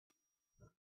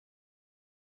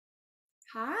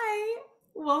Hi,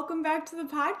 welcome back to the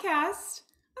podcast.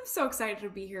 I'm so excited to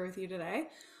be here with you today.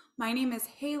 My name is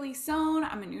Hayley Sohn.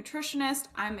 I'm a nutritionist.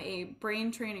 I'm a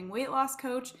brain training weight loss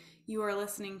coach. You are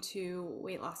listening to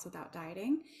Weight Loss Without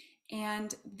Dieting.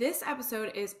 And this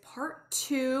episode is part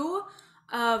two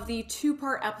of the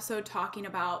two-part episode talking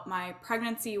about my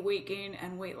pregnancy, weight gain,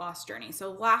 and weight loss journey.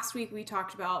 So last week we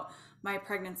talked about my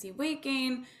pregnancy weight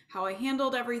gain, how I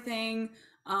handled everything,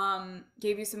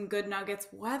 gave you some good nuggets,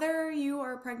 whether you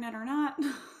are pregnant or not.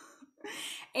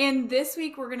 And this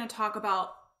week we're going to talk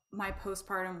about my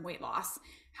postpartum weight loss,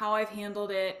 how I've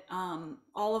handled it,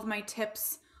 all of my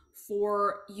tips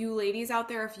for you ladies out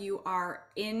there if you are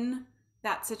in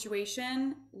that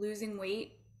situation, losing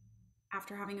weight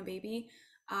after having a baby,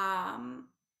 kind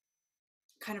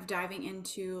of diving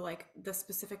into like the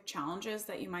specific challenges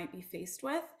that you might be faced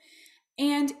with.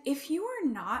 And if you are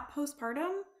not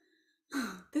postpartum,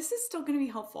 this is still going to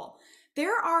be helpful.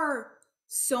 There are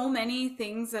so many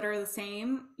things that are the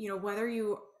same, whether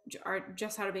you are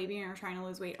just had a baby and are trying to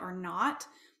lose weight or not.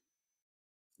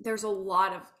 There's a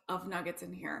lot of nuggets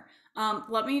in here.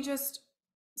 Let me just,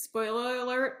 spoiler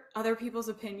alert, other people's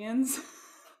opinions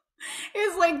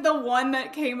is like the one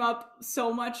that came up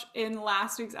so much in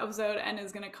last week's episode and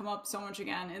is going to come up so much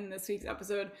again in this week's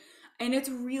episode. And it's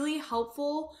really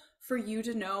helpful for you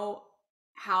to know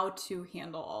how to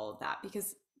handle all of that,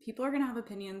 because people are going to have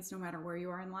opinions no matter where you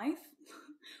are in life,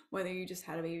 whether you just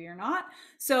had a baby or not.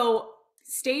 So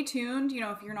stay tuned.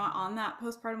 If you're not on that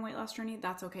postpartum weight loss journey,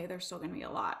 that's okay. There's still going to be a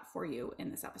lot for you in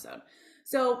this episode.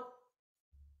 So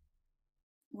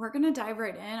we're going to dive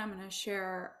right in. I'm going to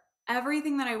share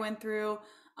everything that I went through,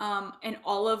 and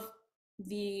all of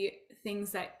the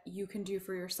things that you can do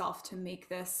for yourself to make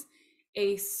this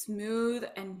a smooth,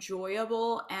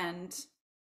 enjoyable, and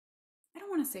I don't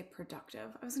want to say productive.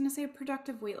 I was going to say a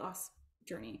productive weight loss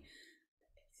journey.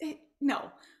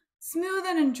 No, smooth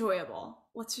and enjoyable.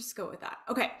 Let's just go with that.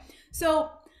 Okay.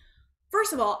 So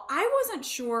first of all, I wasn't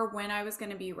sure when I was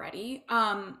going to be ready.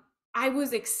 I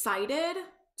was excited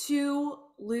to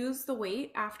lose the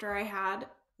weight after I had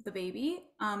the baby,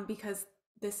 because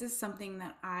this is something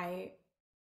that I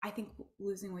think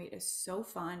losing weight is so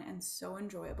fun and so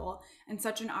enjoyable and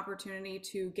such an opportunity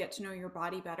to get to know your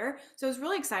body better. So I was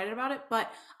really excited about it,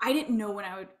 but I didn't know when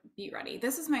I would be ready.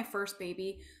 This is my first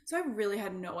baby, so I really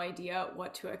had no idea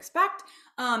what to expect.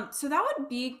 So that would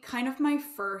be kind of my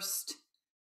first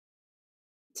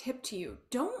tip to you.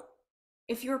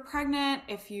 If you're pregnant,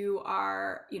 if you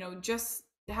are, just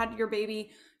had your baby,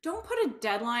 don't put a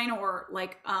deadline or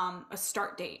like a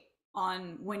start date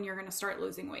on when you're going to start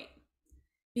losing weight,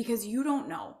 because you don't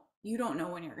know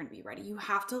when you're going to be ready. You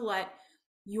have to let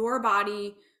your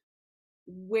body,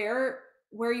 where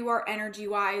you are energy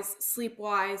wise, sleep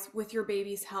wise, with your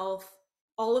baby's health,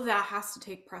 all of that has to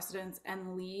take precedence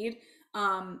and lead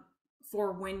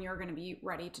for when you're going to be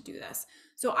ready to do this.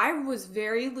 So I was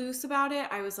very loose about it.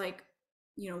 I was like,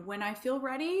 when I feel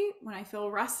ready, when I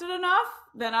feel rested enough,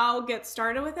 then I'll get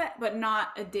started with it, but not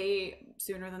a day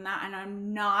sooner than that. And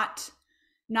I'm not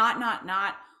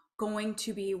going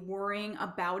to be worrying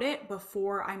about it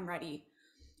before I'm ready.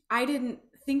 I didn't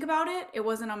think about it. It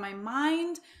wasn't on my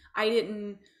mind. I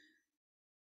didn't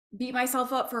beat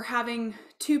myself up for having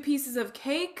 2 pieces of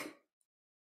cake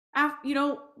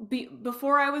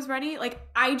before I was ready. Like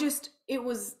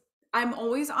I'm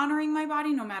always honoring my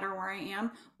body no matter where I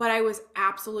am, but I was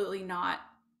absolutely not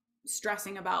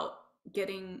stressing about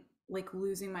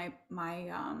losing my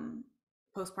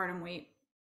postpartum weight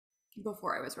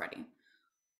before I was ready.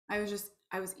 I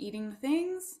was eating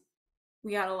things.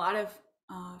 We got a lot of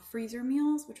freezer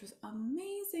meals, which was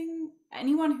amazing.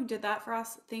 Anyone who did that for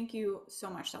us, thank you so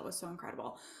much. That was so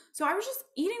incredible. So I was just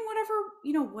eating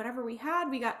whatever we had.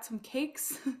 We got some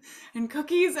cakes and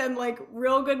cookies and like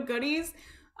real good goodies.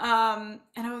 And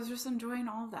I was just enjoying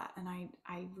all of that. And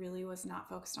I really was not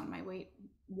focused on my weight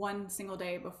one single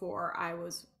day before I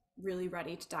was really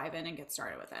ready to dive in and get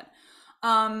started with it.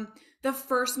 The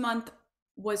first month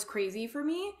was crazy for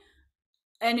me,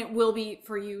 and it will be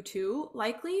for you too,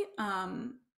 likely.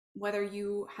 Whether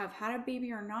you have had a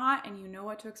baby or not and you know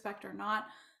what to expect or not,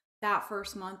 that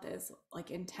first month is like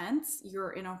intense.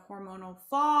 You're in a hormonal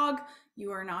fog.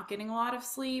 You are not getting a lot of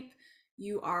sleep.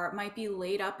 You might be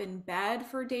laid up in bed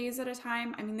for days at a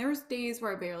time. I mean, there's days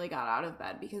where I barely got out of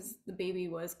bed because the baby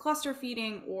was cluster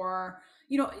feeding, or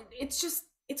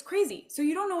it's crazy. So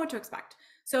you don't know what to expect.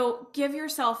 So give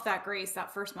yourself that grace.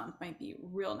 That first month might be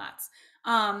real nuts.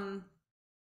 And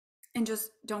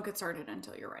just don't get started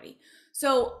until you're ready.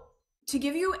 So to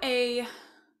give you a,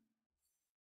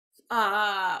 what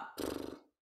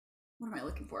am I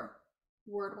looking for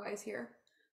word wise here?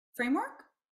 Framework?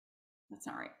 That's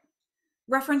not right.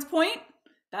 Reference point.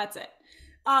 That's it.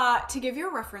 To give you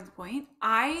a reference point,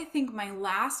 I think my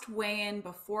last weigh-in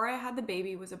before I had the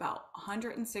baby was about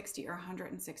 160 or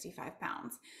 165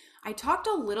 pounds. I talked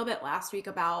a little bit last week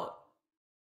about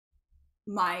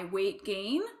my weight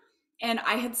gain, and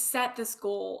I had set this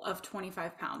goal of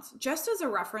 25 pounds just as a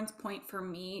reference point for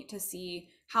me to see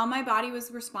how my body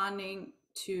was responding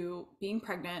to being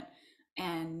pregnant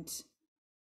and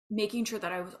making sure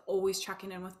that I was always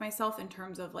checking in with myself in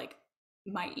terms of like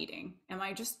my eating. Am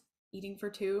I just eating for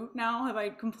two now? Have I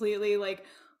completely like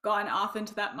gone off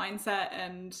into that mindset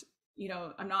and,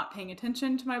 I'm not paying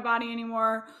attention to my body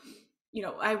anymore?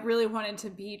 I really wanted to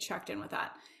be checked in with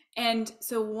that. And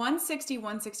so 160,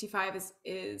 165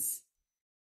 is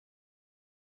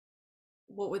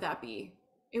what would that be?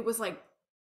 It was like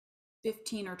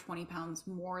 15 or 20 pounds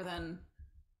more than,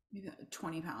 maybe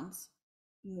 20 pounds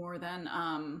more than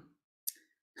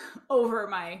over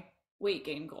my weight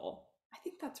gain goal. I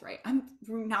think that's right. I'm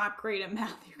not great at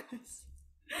math, you guys.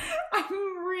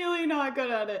 I'm really not good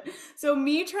at it. So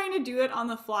me trying to do it on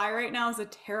the fly right now is a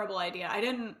terrible idea. I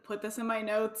didn't put this in my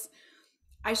notes.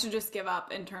 I should just give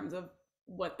up in terms of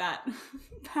what that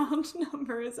pound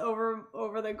number is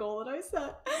over the goal that I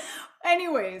set.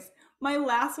 Anyways, my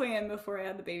last weigh-in before I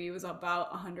had the baby was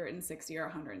about 160 or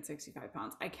 165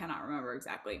 pounds. I cannot remember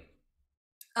exactly.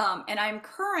 And I'm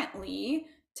currently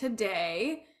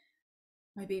today,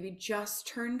 my baby just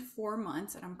turned 4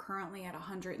 months and I'm currently at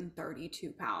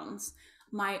 132 pounds.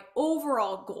 My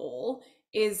overall goal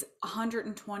is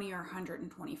 120 or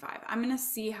 125. I'm going to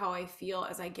see how I feel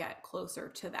as I get closer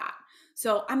to that.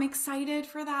 So I'm excited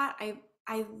for that.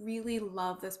 I really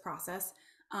love this process.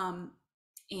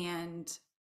 And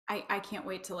I can't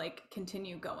wait to like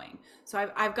continue going. So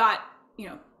I've got,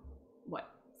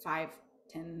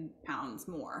 5-10 pounds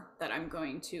more that I'm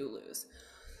going to lose.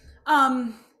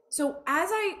 So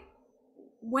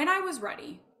when I was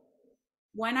ready,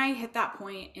 when I hit that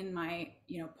point in my,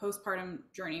 postpartum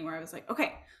journey where I was like,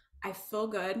 okay, I feel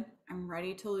good. I'm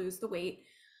ready to lose the weight.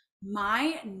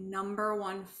 My number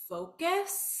one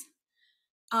focus,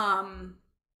 was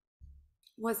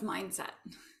mindset.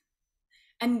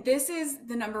 And this is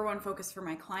the number one focus for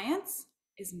my clients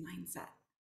is mindset.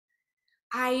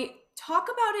 I talk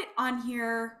about it on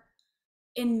here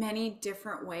in many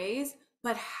different ways,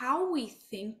 but how we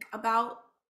think about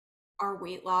our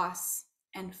weight loss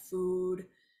and food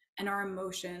and our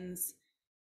emotions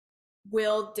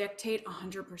will dictate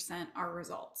 100% our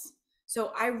results.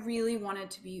 So I really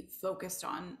wanted to be focused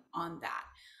on that,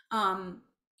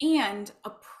 and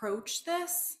approach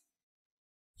this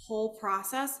whole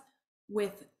process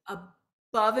with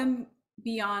above and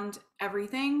beyond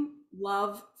everything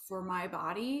love for my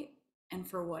body and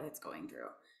for what it's going through,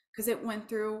 because it went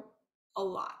through a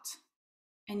lot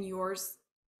and yours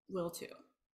will too.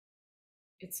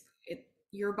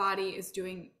 Your body is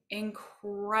doing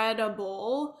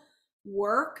incredible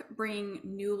work bringing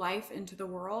new life into the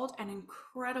world and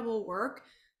incredible work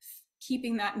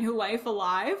keeping that new life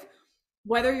alive.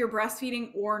 Whether you're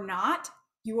breastfeeding or not,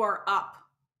 you are up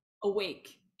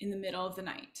awake in the middle of the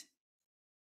night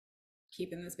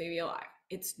keeping this baby alive.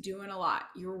 It's doing a lot.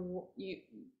 You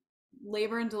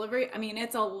labor and delivery,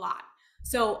 it's a lot.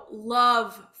 So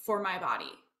love for my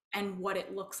body and what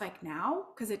it looks like now,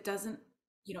 because it doesn't,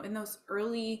 in those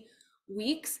early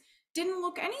weeks didn't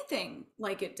look anything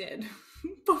like it did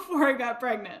before I got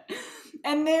pregnant.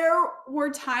 And there were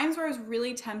times where I was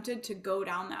really tempted to go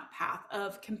down that path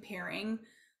of comparing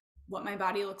what my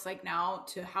body looks like now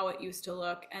to how it used to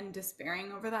look and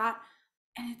despairing over that.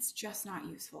 And it's just not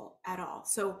useful at all.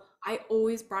 So I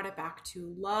always brought it back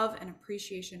to love and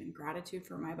appreciation and gratitude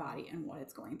for my body and what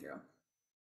it's going through,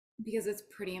 because it's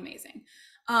pretty amazing.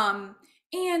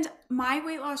 And my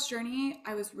weight loss journey,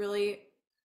 I was really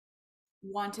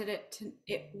wanted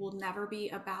it will never be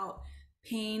about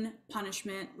pain,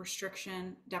 punishment,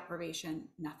 restriction, deprivation,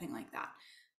 nothing like that.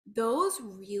 Those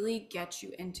really get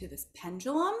you into this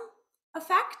pendulum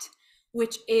effect,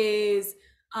 which is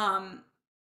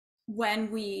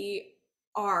when we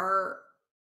are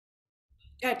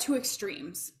at two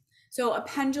extremes. So a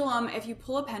pendulum, if you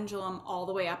pull a pendulum all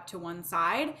the way up to one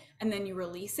side and then you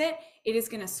release it, it is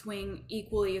going to swing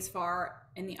equally as far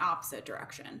in the opposite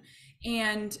direction.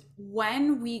 And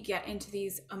when we get into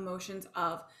these emotions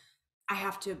of, I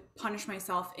have to punish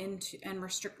myself into and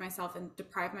restrict myself and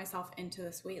deprive myself into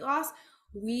this weight loss,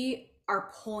 we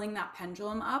are pulling that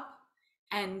pendulum up.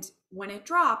 And when it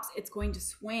drops, it's going to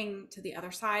swing to the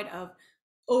other side of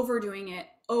overdoing it,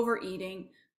 overeating,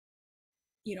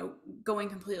 going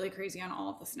completely crazy on all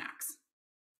of the snacks.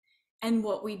 And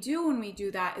what we do when we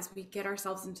do that is we get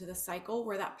ourselves into the cycle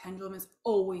where that pendulum is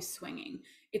always swinging.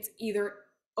 It's either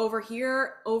over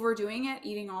here, overdoing it,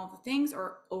 eating all the things,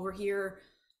 or over here,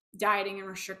 dieting and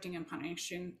restricting and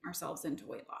punishing ourselves into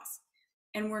weight loss.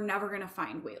 And we're never going to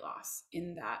find weight loss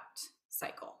in that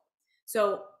cycle.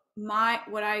 So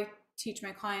what I teach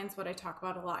my clients, what I talk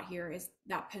about a lot here, is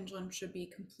that pendulum should be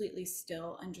completely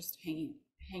still and just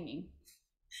hanging.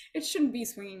 It shouldn't be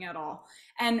swinging at all.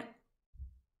 And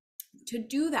to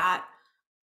do that,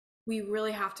 we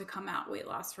really have to come at weight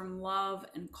loss from love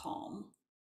and calm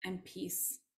and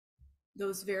peace,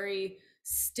 those very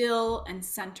still and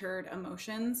centered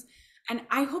emotions. And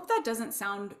I hope that doesn't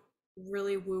sound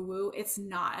really woo-woo. It's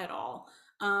not at all.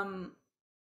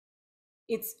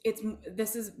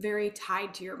 This is very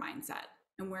tied to your mindset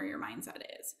and where your mindset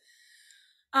is.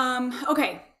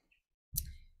 Okay.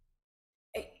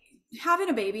 Having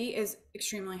a baby is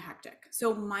extremely hectic.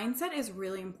 So mindset is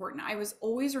really important. I was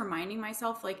always reminding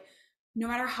myself, like, no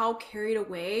matter how carried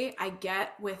away I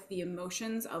get with the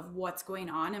emotions of what's going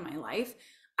on in my life,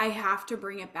 I have to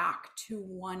bring it back to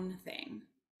one thing.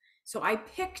 So I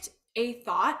picked a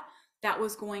thought that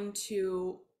was going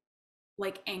to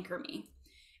like anchor me.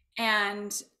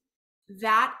 And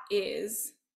that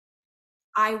is,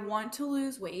 I want to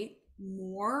lose weight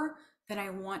more than I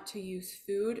want to use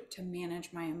food to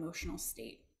manage my emotional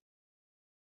state.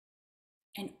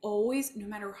 And always, no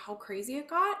matter how crazy it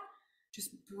got,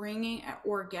 just bringing,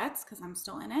 or gets, because I'm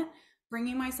still in it,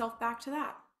 bringing myself back to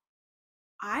that.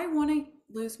 I want to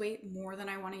lose weight more than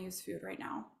I want to use food right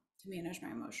now to manage my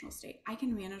emotional state. I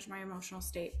can manage my emotional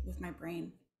state with my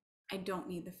brain. I don't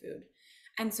need the food.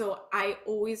 And so I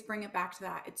always bring it back to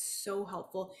that. It's so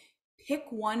helpful. Pick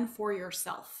one for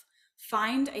yourself.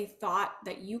 Find a thought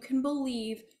that you can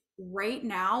believe right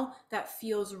now that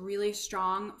feels really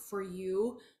strong for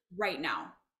you right now.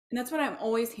 And that's what I'm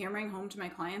always hammering home to my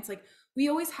clients. Like, we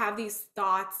always have these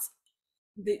thoughts,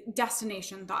 the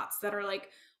destination thoughts that are like,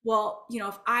 well,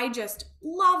 if I just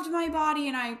loved my body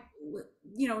and I,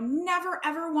 never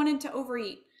ever wanted to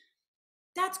overeat,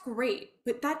 that's great,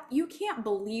 but that you can't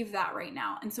believe that right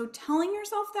now. And so telling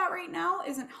yourself that right now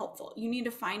isn't helpful. You need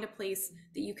to find a place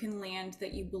that you can land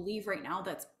that you believe right now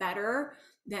that's better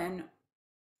than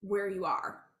where you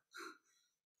are.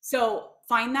 So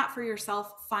find that for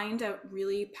yourself. Find a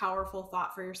really powerful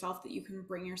thought for yourself that you can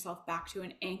bring yourself back to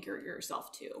and anchor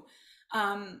yourself to.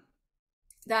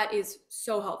 That is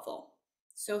so helpful.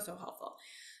 So helpful.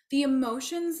 The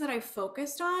emotions that I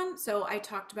focused on, so I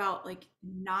talked about like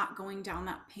not going down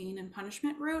that pain and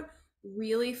punishment route,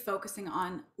 really focusing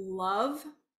on love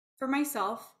for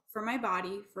myself, for my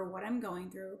body, for what I'm going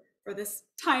through, for this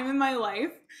time in my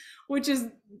life, which is,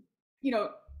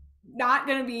 not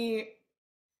going to be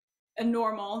a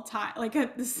normal time. Like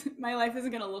my life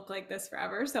isn't going to look like this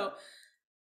forever. So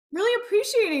really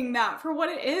appreciating that for what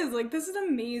it is. Like, this is an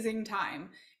amazing time,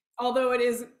 although it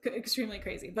is extremely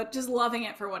crazy, but just loving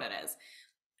it for what it is.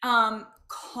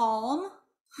 Calm.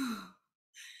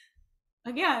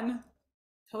 Again,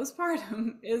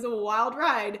 postpartum is a wild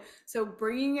ride. So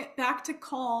bringing it back to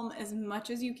calm as much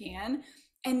as you can.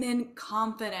 And then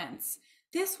confidence.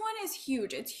 This one is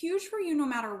huge. It's huge for you no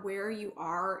matter where you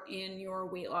are in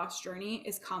your weight loss journey,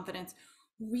 is confidence.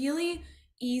 Really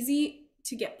easy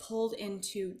to get pulled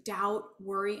into doubt,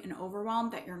 worry, and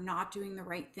overwhelm that you're not doing the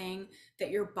right thing, that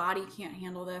your body can't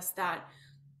handle this, that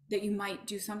you might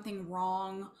do something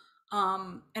wrong.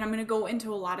 And I'm going to go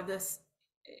into a lot of this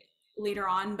later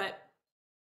on, but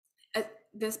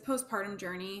this postpartum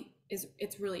journey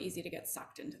it's really easy to get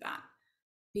sucked into that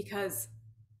because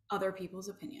other people's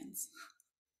opinions.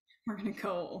 We're going to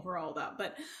go over all that,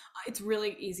 but it's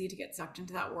really easy to get sucked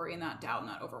into that worry and that doubt and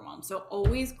that overwhelm. So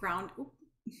always ground.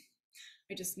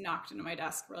 I just knocked into my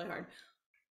desk really hard.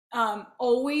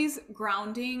 Always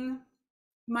grounding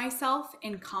myself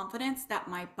in confidence that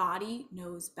my body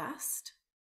knows best.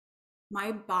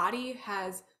 My body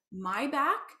has my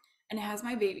back and it has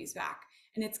my baby's back,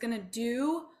 and it's going to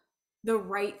do the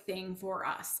right thing for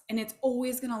us. And it's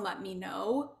always going to let me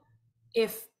know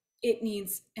if it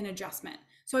needs an adjustment.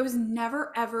 So I was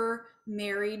never, ever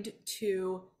married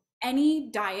to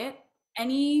any diet,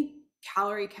 any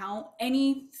calorie count,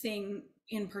 anything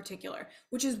in particular,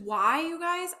 which is why, you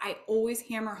guys, I always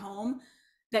hammer home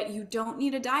that you don't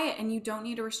need a diet and you don't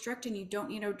need to restrict and you don't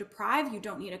need to deprive. You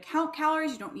don't need to count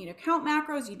calories. You don't need to count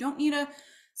macros. You don't need to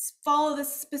follow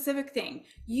this specific thing.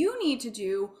 You need to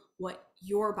do what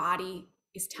your body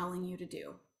is telling you to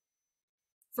do.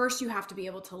 First, you have to be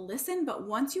able to listen, but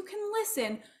once you can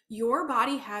listen, your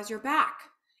body has your back.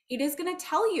 It is going to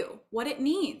tell you what it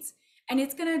needs, and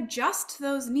it's going to adjust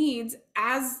those needs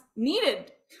as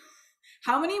needed.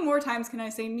 How many more times can I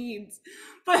say needs?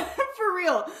 But for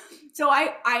real. So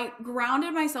I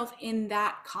grounded myself in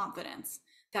that confidence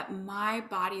that my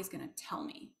body is going to tell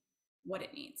me what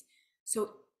it needs.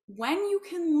 So when you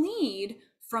can lead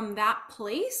from that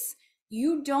place,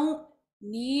 you don't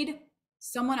need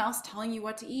someone else telling you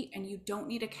what to eat, and you don't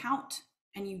need a count,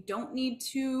 and you don't need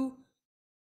to,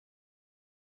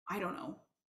 I don't know,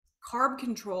 carb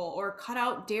control or cut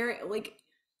out dairy. Like,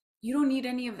 you don't need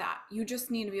any of that. You just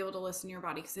need to be able to listen to your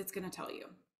body, because it's going to tell you.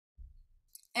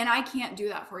 And I can't do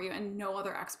that for you, and no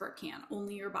other expert can.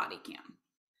 Only your body can.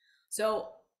 So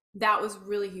that was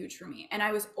really huge for me. And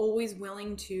I was always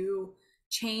willing to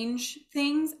change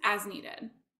things as needed,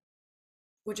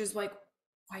 which is like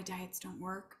why diets don't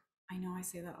work. I know I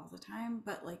say that all the time,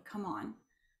 but like, come on.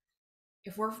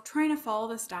 If we're trying to follow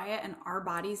this diet and our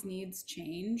body's needs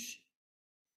change,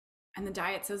 and the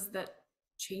diet says that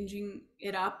changing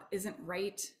it up isn't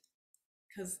right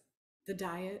because the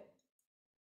diet,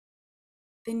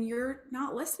 then you're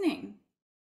not listening.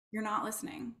 You're not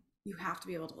listening. You have to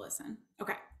be able to listen.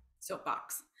 Okay,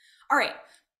 soapbox. All right,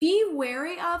 be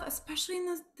wary of, especially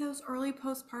in those early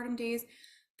postpartum days,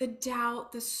 the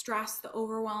doubt, the stress, the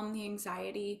overwhelm, the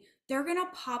anxiety. They're gonna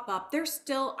pop up. They're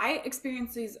still, I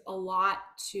experience these a lot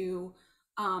too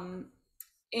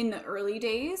in the early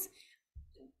days,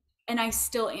 and I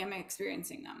still am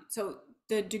experiencing them. So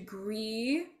the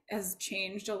degree has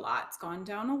changed a lot. It's gone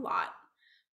down a lot,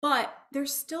 but they're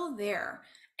still there.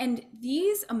 And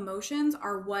these emotions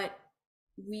are what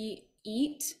we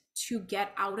eat to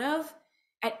get out of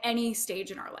at any stage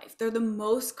in our life. They're the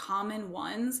most common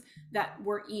ones that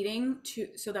we're eating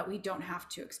so that we don't have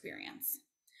to experience.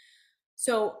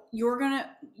 So you're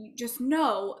gonna just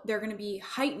know they're gonna be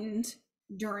heightened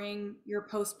during your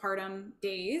postpartum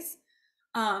days.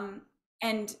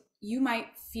 And you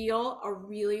might feel a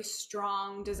really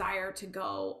strong desire to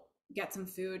go get some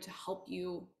food to help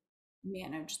you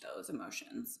manage those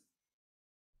emotions.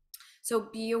 So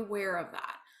be aware of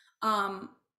that.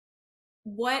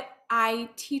 What I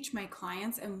teach my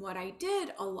clients, and what I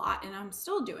did a lot, and I'm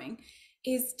still doing,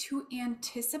 is to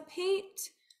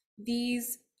anticipate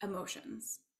these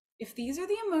emotions. If these are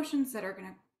the emotions that are going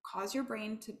to cause your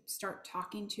brain to start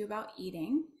talking to you about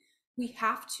eating, we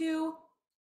have to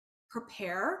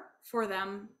prepare for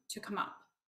them to come up.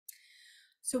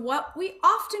 So what we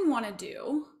often want to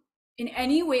do in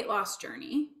any weight loss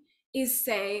journey is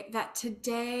say that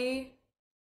today,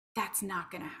 that's not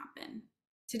going to happen.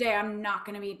 Today, I'm not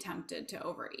going to be tempted to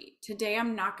overeat. Today,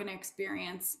 I'm not going to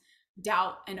experience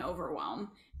doubt and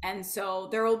overwhelm. And so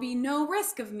there will be no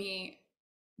risk of me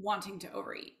wanting to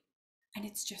overeat. And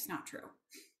it's just not true.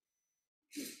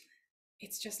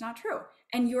 It's just not true.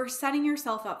 And you're setting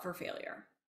yourself up for failure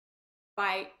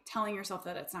by telling yourself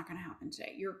that it's not going to happen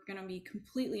today. You're going to be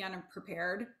completely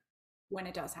unprepared when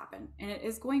it does happen. And it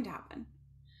is going to happen.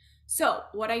 So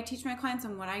what I teach my clients,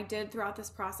 and what I did throughout this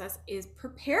process, is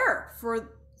prepare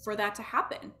for that to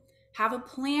happen. Have a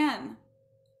plan.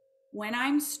 When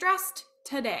I'm stressed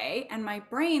today and my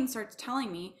brain starts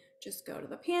telling me, just go to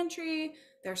the pantry,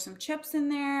 there's some chips in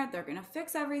there, they're gonna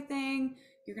fix everything,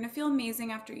 you're gonna feel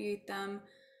amazing after you eat them.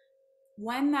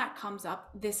 When that comes up,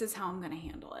 this is how I'm gonna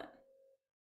handle it.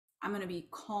 I'm gonna be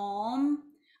calm.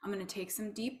 I'm gonna take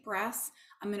some deep breaths.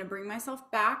 I'm gonna bring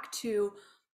myself back to,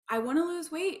 I wanna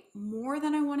lose weight more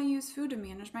than I wanna use food to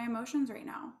manage my emotions right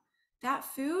now. That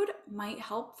food might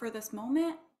help for this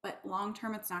moment, but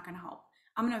long-term, it's not gonna help.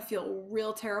 I'm gonna feel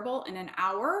real terrible in an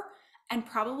hour, and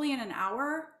probably in an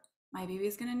hour, my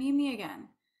baby's gonna need me again.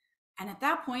 And at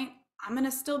that point, I'm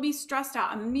gonna still be stressed out.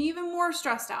 I'm gonna be even more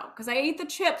stressed out because I ate the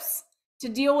chips to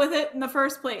deal with it in the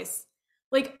first place.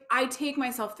 Like, I take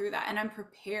myself through that, and I'm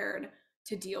prepared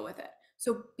to deal with it.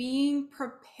 So being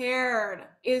prepared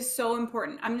is so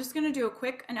important. I'm just gonna do a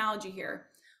quick analogy here.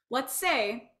 Let's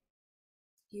say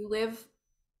you live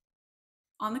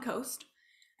on the coast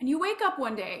and you wake up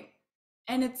one day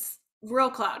and it's real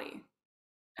cloudy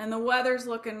and the weather's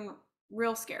looking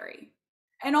real scary.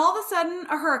 And all of a sudden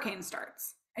a hurricane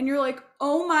starts and you're like,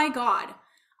 oh my God,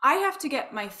 I have to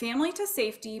get my family to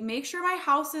safety, make sure my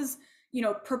house is,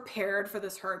 prepared for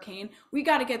this hurricane. We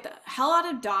got to get the hell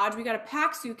out of Dodge. We got to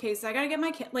pack suitcases. I got to get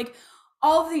my kid, like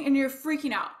all of the, and you're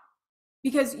freaking out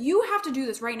because you have to do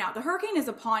this right now. The hurricane is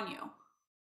upon you.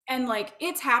 And like,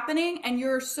 it's happening and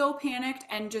you're so panicked,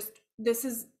 and just, this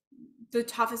is the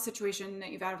toughest situation that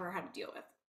you've ever had to deal with.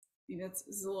 Maybe this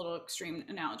is a little extreme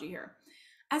analogy here.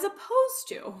 As opposed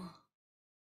to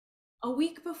a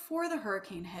week before the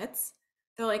hurricane hits,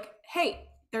 they're like, hey,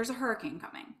 there's a hurricane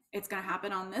coming. It's going to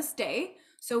happen on this day.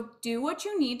 So do what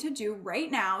you need to do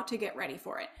right now to get ready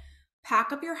for it.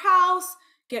 Pack up your house,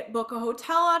 book a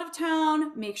hotel out of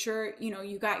town, make sure,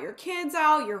 you got your kids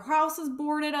out, your house is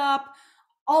boarded up,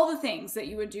 all the things that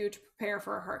you would do to prepare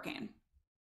for a hurricane.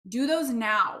 Do those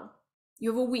now. You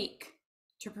have a week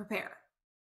to prepare.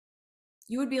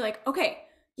 You would be like, okay,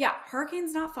 yeah,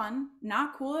 hurricane's not fun,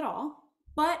 not cool at all,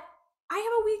 but I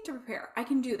have a week to prepare. I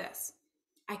can do this.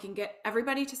 I can get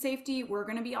everybody to safety. We're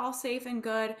going to be all safe and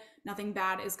good. Nothing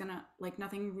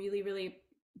really, really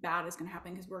bad is going to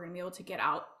happen because we're going to be able to get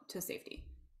out to safety.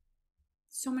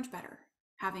 So much better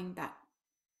having that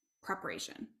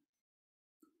preparation.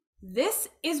 This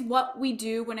is what we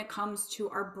do when it comes to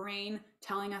our brain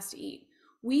telling us to eat.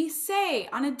 We say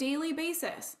on a daily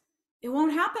basis, it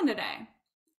won't happen today.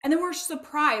 And then we're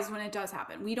surprised when it does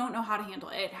happen. We don't know how to handle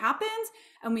it. It happens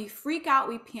and we freak out,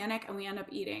 we panic, and we end up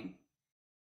eating.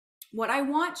 What I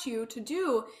want you to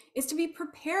do is to be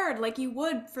prepared like you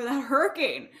would for that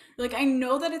hurricane. Like, I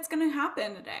know that it's going to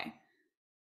happen today.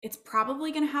 It's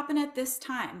probably going to happen at this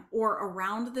time or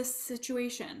around this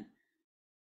situation.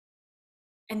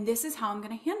 And this is how I'm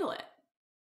going to handle it.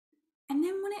 And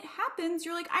then when it happens,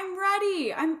 you're like, I'm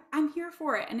ready. I'm here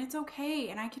for it. And it's okay.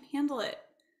 And I can handle it.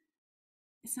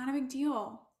 It's not a big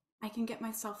deal. I can get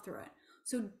myself through it.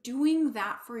 So doing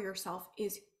that for yourself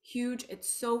is huge. It's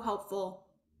so helpful.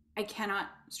 I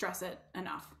cannot stress it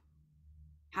enough.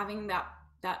 Having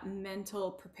that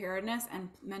mental preparedness and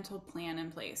mental plan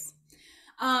in place.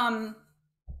 Again,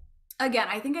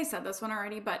 I think I said this one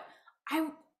already, but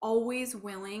I'm always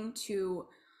willing to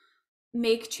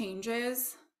make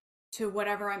changes to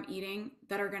whatever I'm eating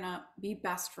that are gonna be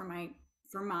best for my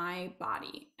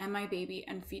body and my baby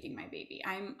and feeding my baby.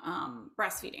 I'm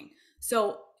breastfeeding.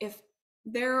 So if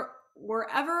there were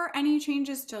ever any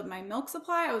changes to my milk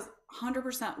supply, I was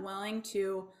 100% willing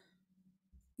to,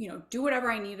 do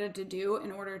whatever I needed to do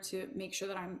in order to make sure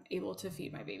that I'm able to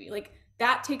feed my baby. Like,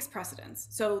 that takes precedence.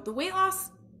 So the weight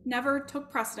loss never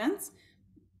took precedence.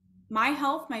 My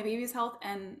health, my baby's health,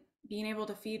 and being able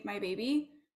to feed my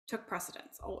baby took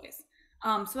precedence always.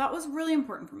 So that was really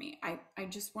important for me. I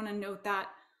just want to note that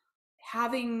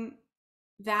having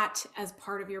that as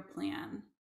part of your plan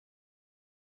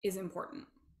is important.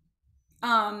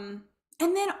 And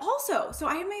then also, so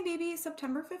I had my baby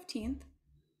September 15th.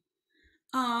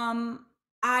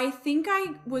 I think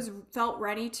I felt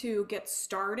ready to get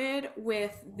started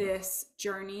with this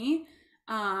journey.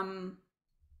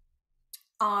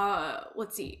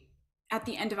 Let's see, at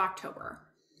the end of October.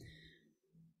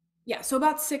 Yeah, so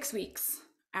about 6 weeks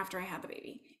after I had the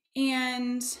baby.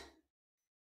 And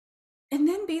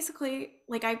then basically,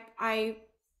 like, I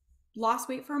lost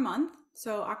weight for a month.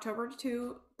 So October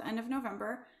to the end of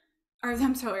November, or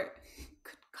I'm sorry,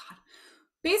 good God.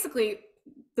 Basically,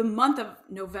 the month of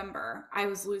November, I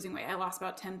was losing weight. I lost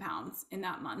about 10 pounds in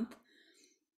that month.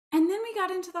 And then we got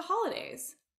into the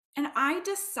holidays. And I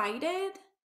decided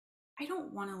I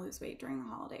don't want to lose weight during the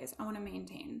holidays. I want to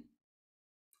maintain.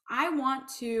 I want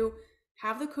to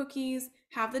have the cookies,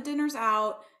 have the dinners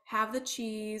out, have the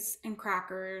cheese and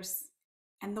crackers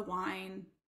and the wine,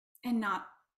 and not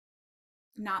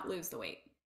lose the weight.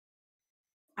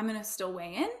 I'm going to still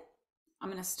weigh in. I'm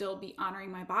going to still be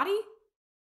honoring my body,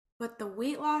 but the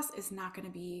weight loss is not going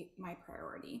to be my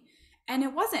priority. And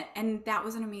it wasn't. And that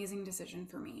was an amazing decision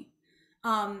for me.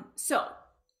 So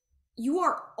you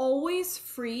are always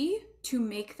free to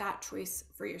make that choice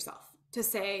for yourself, to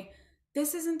say,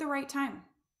 this isn't the right time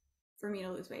for me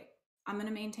to lose weight. I'm going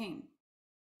to maintain.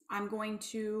 I'm going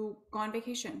to go on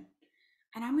vacation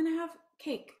and I'm going to have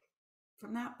cake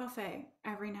from that buffet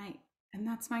every night. And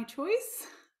that's my choice.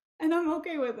 And I'm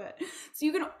okay with it. So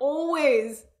you can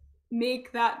always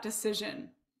make that decision.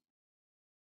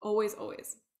 Always,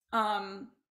 always. And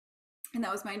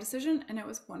that was my decision, and it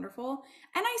was wonderful.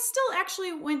 And I still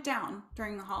actually went down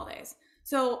during the holidays.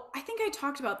 So I think I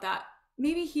talked about that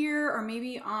maybe here or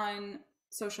maybe on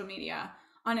social media,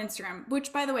 on Instagram,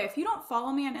 which, by the way, if you don't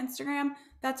follow me on Instagram,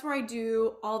 that's where I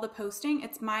do all the posting.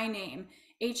 It's my name,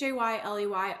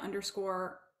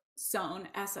 Hayley_Sohn, Sohn,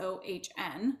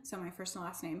 so my first and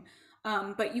last name.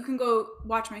 But you can go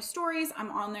watch my stories.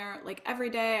 I'm on there like every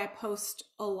day. I post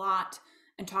a lot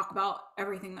and talk about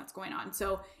everything that's going on.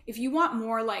 So if you want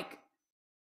more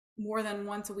than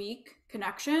once a week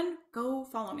connection, go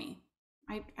follow me.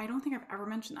 I don't think I've ever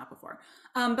mentioned that before.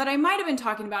 But I might have been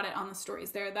talking about it on the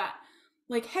stories there that,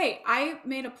 like, hey, I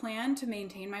made a plan to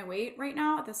maintain my weight right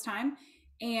now at this time.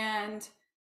 And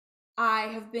I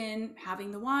have been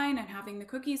having the wine and having the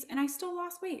cookies, and I still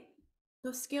lost weight.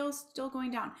 The scale's still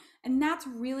going down. And that's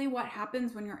really what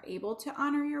happens when you're able to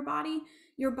honor your body.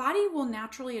 Your body will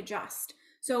naturally adjust.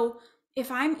 So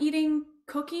if I'm eating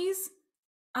cookies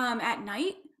at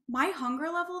night, my hunger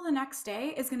level the next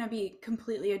day is going to be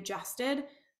completely adjusted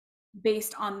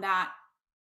based on that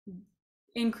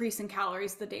increase in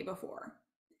calories the day before.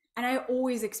 And I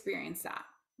always experience that.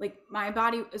 Like my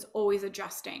body is always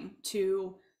adjusting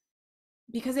to,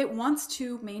 because it wants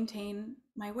to maintain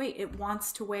my weight. It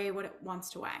wants to weigh what it wants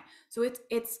to weigh. So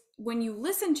it's when you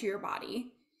listen to your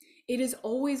body, it is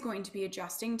always going to be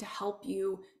adjusting to help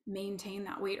you maintain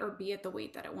that weight or be at the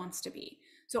weight that it wants to be.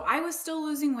 So I was still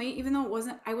losing weight, even though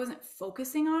I wasn't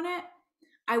focusing on it.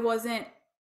 I wasn't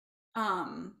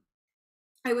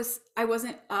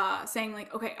saying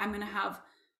like, okay, I'm going to have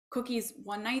cookies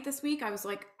one night this week. I was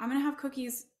like, I'm going to have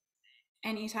cookies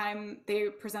anytime they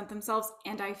present themselves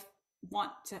and I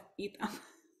want to eat them.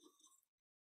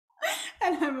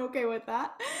 And I'm okay with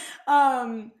that.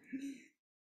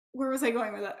 Where was I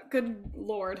going with that? Good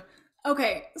Lord.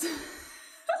 Okay.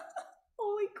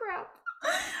 Holy crap.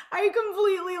 I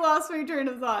completely lost my train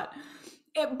of thought.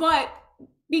 But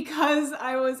because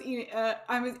I was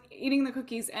eating the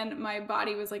cookies and my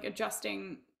body was like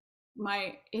adjusting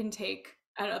my intake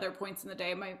at other points in the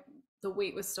day, the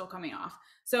weight was still coming off.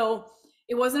 So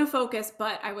it wasn't a focus,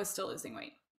 but I was still losing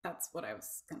weight. That's what I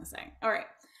was going to say. All right.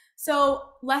 So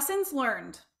lessons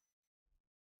learned.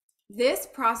 This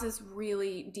process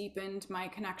really deepened my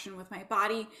connection with my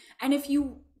body. And if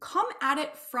you come at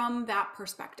it from that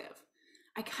perspective,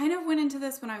 I kind of went into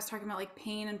this when I was talking about like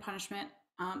pain and punishment,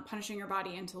 punishing your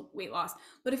body into weight loss.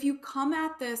 But if you come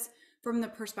at this from the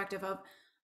perspective of,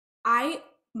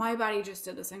 my body just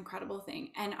did this incredible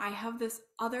thing, and I have this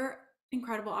other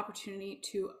incredible opportunity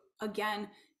to, again,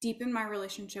 deepen my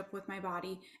relationship with my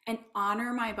body and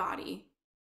honor my body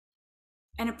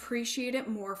and appreciate it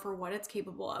more for what it's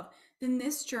capable of, then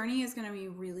this journey is going to be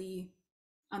really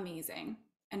amazing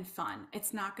and fun.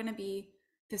 It's not going to be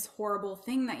this horrible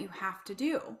thing that you have to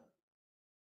do.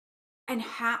 And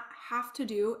have to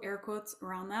do, air quotes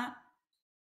around that,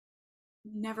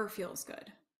 never feels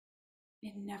good.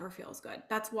 It never feels good.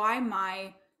 That's why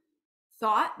my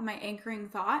anchoring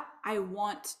thought, I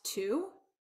want to,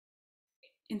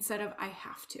 instead of I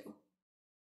have to.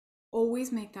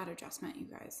 Always make that adjustment, you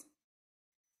guys.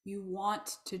 You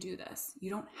want to do this. You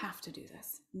don't have to do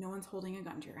this. No one's holding a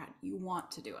gun to your head. You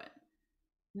want to do it.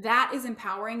 That is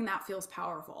empowering. That feels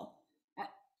powerful.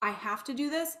 I have to do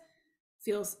this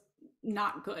feels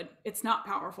not good. It's not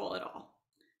powerful at all.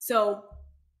 So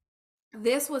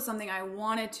this was something I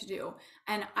wanted to do,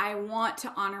 and I want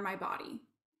to honor my body.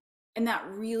 And that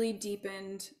really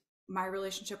deepened my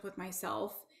relationship with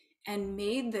myself and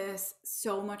made this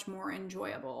so much more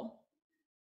enjoyable.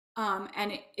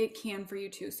 And it can for you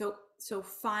too. So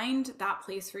find that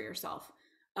place for yourself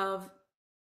of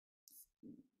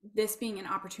this being an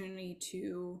opportunity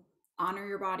to honor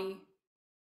your body,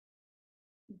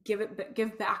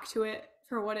 give back to it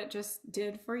for what it just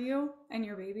did for you and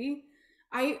your baby.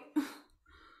 I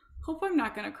hope I'm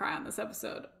not going to cry on this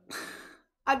episode.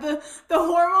 The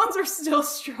hormones are still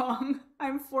strong.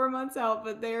 I'm 4 months out,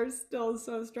 but they're still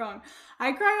so strong.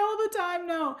 I cry all the time.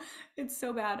 No, it's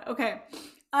so bad. Okay.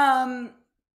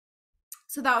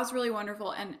 So that was really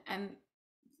wonderful. And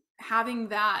having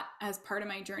that as part of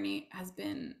my journey has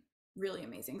been really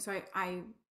amazing. So I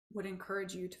would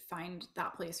encourage you to find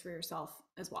that place for yourself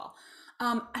as well.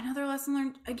 Another lesson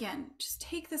learned, again, just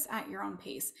take this at your own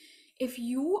pace. If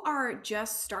you are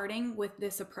just starting with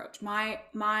this approach,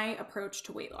 my approach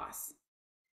to weight loss,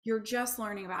 you're just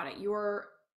learning about it. You're,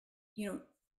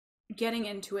 getting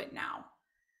into it now.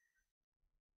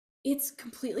 It's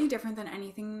completely different than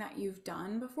anything that you've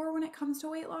done before when it comes to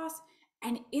weight loss.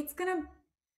 And it's going to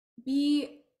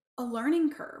be a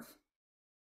learning curve.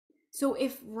 So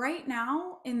if right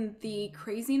now in the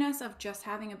craziness of just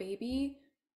having a baby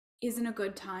isn't a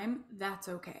good time, that's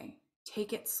okay.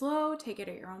 Take it slow, take it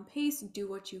at your own pace, do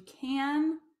what you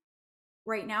can.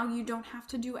 Right now, you don't have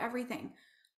to do everything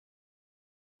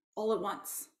all at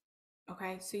once.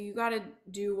 Okay, so you got to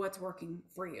do what's working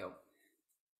for you.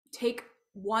 Take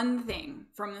one thing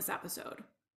from this episode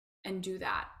and do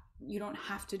that. You don't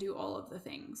have to do all of the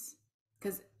things,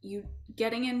 because you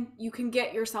can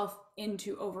get yourself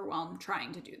into overwhelm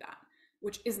trying to do that,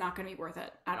 which is not going to be worth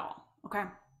it at all. Okay.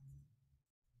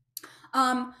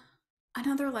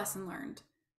 Another lesson learned,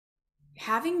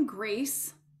 having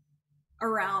grace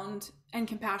around and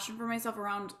compassion for myself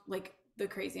around like the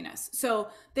craziness. So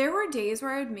there were days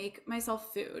where I would make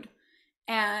myself food,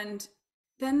 and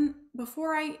then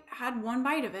before I had one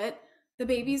bite of it, the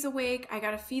baby's awake. I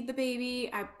got to feed the baby.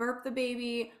 I burp the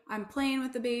baby. I'm playing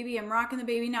with the baby. I'm rocking the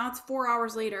baby. Now it's 4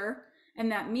 hours later, and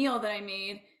that meal that I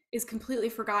made is completely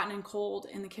forgotten and cold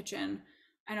in the kitchen.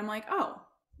 And I'm like, oh,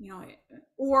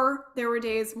 or there were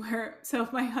days where, so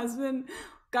my husband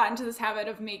got into this habit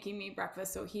of making me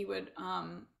breakfast. So he would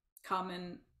come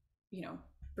and, you know,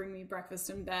 bring me breakfast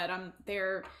in bed. I'm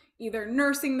there either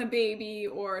nursing the baby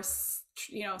or,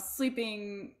 you know,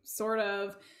 sleeping sort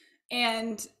of.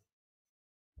 And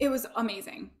it was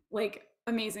amazing, like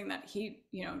amazing that he,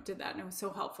 you know, did that. And it was so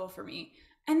helpful for me.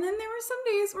 And then there were some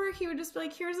days where he would just be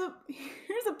like, here's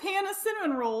a pan of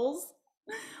cinnamon rolls,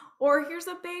 or here's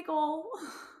a bagel.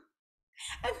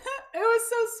 And it was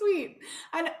so sweet.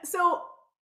 And so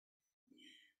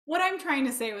what I'm trying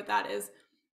to say with that is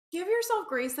give yourself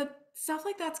grace that stuff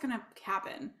like that's going to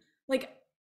happen. Like,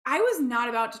 I was not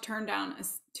about to turn down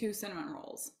 2 cinnamon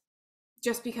rolls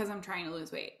just because I'm trying to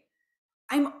lose weight.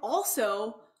 I'm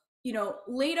also, you know,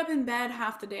 laid up in bed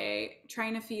half the day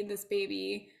trying to feed this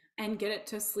baby and get it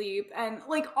to sleep and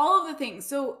like all of the things.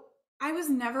 So I was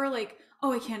never like,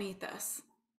 oh, I can't eat this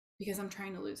because I'm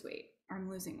trying to lose weight or I'm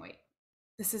losing weight.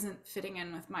 This isn't fitting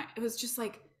in with it was just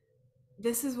like,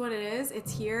 this is what it is.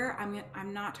 It's here.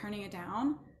 I'm not turning it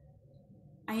down.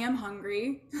 I am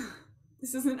hungry.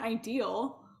 This isn't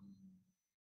ideal,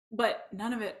 but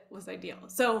none of it was ideal.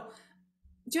 So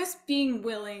just being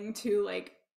willing to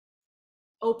like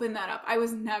open that up. I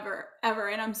was never ever,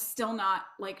 and I'm still not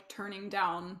like turning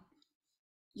down,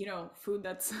 you know, food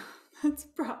that's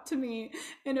brought to me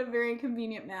in a very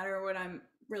convenient manner when I'm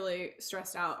really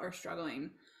stressed out or struggling.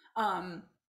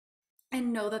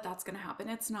 And know that that's going to happen.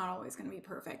 It's not always going to be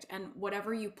perfect. And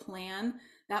whatever you plan,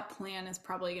 that plan is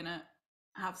probably going to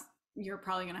you're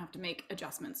probably going to have to make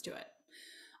adjustments to it.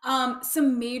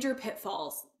 Some major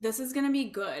pitfalls. This is going to be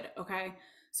good. Okay.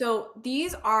 So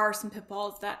these are some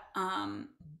pitfalls that,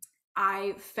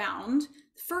 I found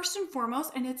first and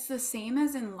foremost, and it's the same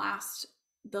as in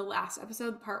the last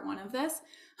episode, part 1 of this,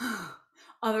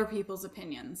 other people's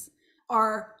opinions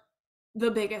are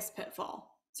the biggest pitfall.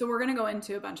 So we're going to go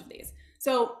into a bunch of these.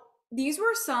 So these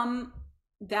were some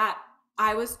that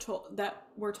I was told, that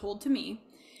were told to me.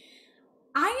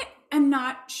 I am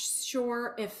not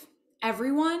sure if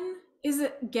everyone is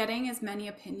getting as many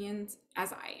opinions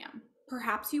as I am.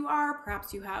 Perhaps you are,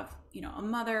 perhaps you have, you know, a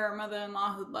mother or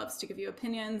mother-in-law who loves to give you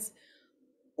opinions,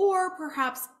 or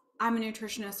perhaps I'm a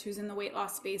nutritionist who's in the weight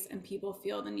loss space and people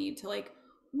feel the need to like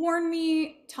warn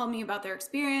me, tell me about their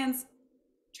experience,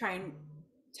 try and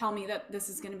tell me that this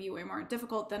is going to be way more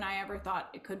difficult than I ever thought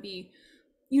it could be.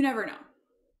 You never know.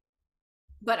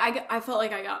 But I felt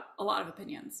like I got a lot of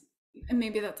opinions, and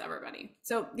maybe that's everybody.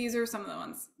 So these are some of the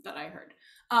ones that I heard.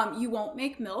 You won't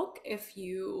make milk if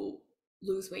you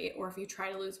lose weight or if you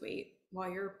try to lose weight while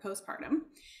you're postpartum.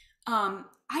 I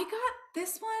got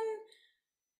this one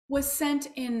was sent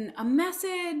in a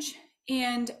message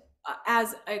and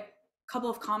as a couple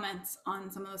of comments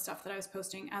on some of the stuff that I was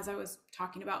posting as I was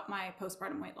talking about my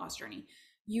postpartum weight loss journey.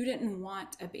 You didn't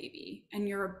want a baby and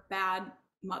you're a bad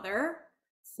mother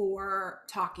for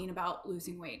talking about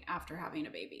losing weight after having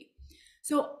a baby.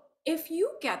 So if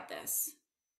you get this,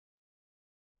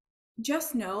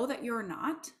 just know that you're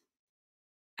not.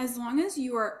 As long as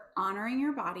you are honoring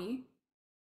your body,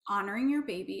 honoring your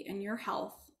baby and your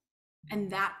health,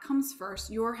 and that comes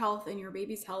first, your health and your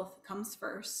baby's health comes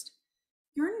first,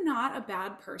 you're not a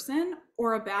bad person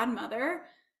or a bad mother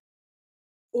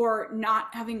or not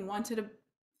having wanted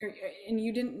and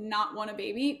you did not want a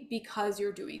baby because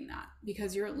you're doing that,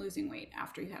 because you're losing weight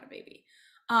after you had a baby.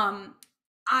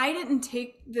 I didn't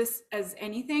take this as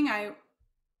anything. I,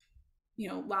 you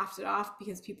know, laughed it off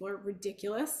because people are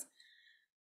ridiculous.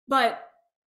 But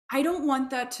I don't want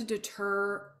that to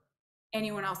deter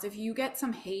anyone else. If you get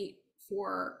some hate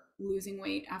for losing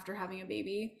weight after having a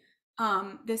baby,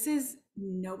 this is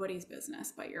nobody's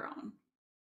business but your own.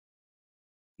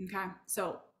 Okay,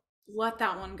 so let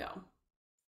that one go.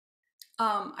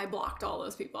 I blocked all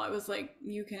those people. I was like,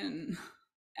 you can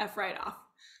F right off.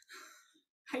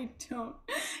 I don't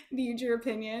need your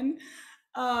opinion.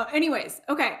 Anyways,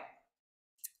 okay,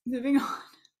 moving on.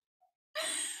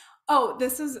 Oh,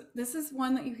 this is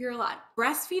one that you hear a lot.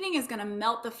 Breastfeeding is going to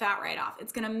melt the fat right off.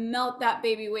 It's going to melt that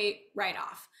baby weight right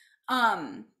off.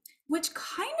 Which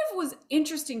kind of was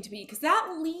interesting to me because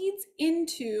that leads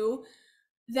into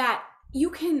that you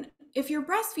can, if you're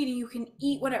breastfeeding, you can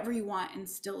eat whatever you want and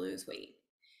still lose weight,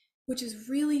 which is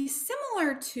really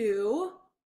similar to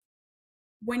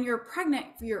when you're pregnant,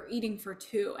 you're eating for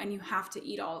 2 and you have to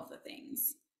eat all of the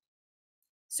things.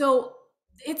 So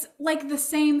it's like the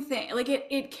same thing. Like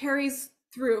it carries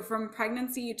through from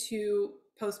pregnancy to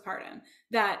postpartum,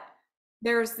 that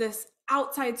there's this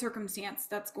outside circumstance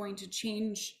that's going to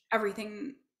change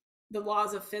everything, the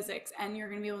laws of physics, and you're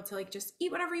going to be able to like just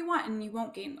eat whatever you want and you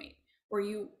won't gain weight, or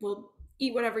you will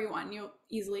eat whatever you want and you'll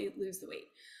easily lose the weight.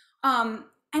 And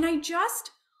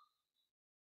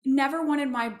never wanted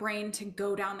my brain to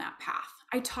go down that path.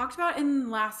 I talked about in the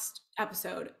last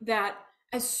episode that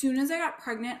as soon as I got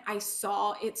pregnant, I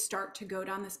saw it start to go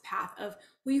down this path of,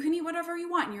 well, you can eat whatever you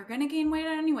want and you're going to gain weight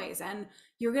anyways. And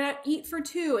you're going to eat for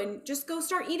two and just go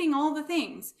start eating all the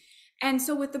things. And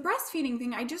so with the breastfeeding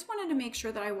thing, I just wanted to make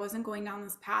sure that I wasn't going down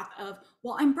this path of,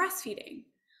 well, I'm breastfeeding,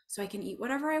 so I can eat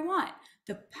whatever I want.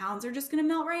 The pounds are just going to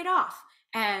melt right off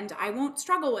and I won't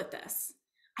struggle with this.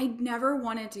 I never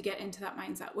wanted to get into that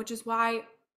mindset, which is why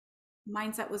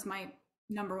mindset was my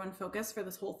number one focus for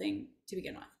this whole thing to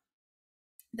begin with.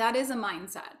 That is a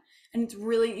mindset, and it's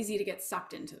really easy to get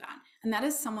sucked into that. And that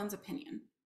is someone's opinion,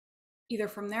 either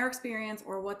from their experience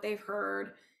or what they've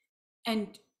heard.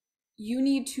 And you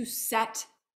need to set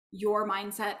your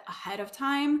mindset ahead of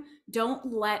time. Don't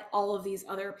let all of these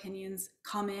other opinions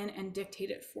come in and dictate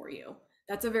it for you.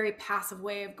 That's a very passive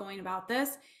way of going about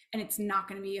this, and it's not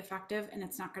going to be effective and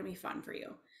it's not going to be fun for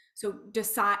you. So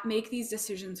make these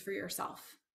decisions for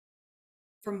yourself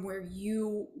from where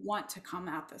you want to come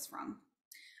at this from.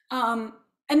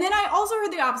 And then I also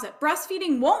heard the opposite.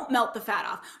 Breastfeeding won't melt the fat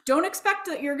off. Don't expect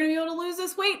that you're going to be able to lose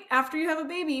this weight after you have a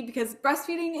baby, because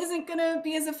breastfeeding isn't going to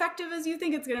be as effective as you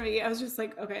think it's going to be. I was just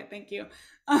like, okay, thank you.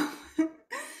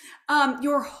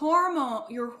 Your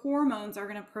hormones are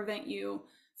going to prevent you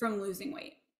from losing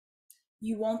weight.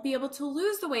 You won't be able to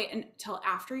lose the weight until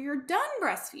after you're done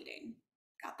breastfeeding.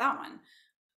 Got that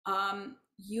one.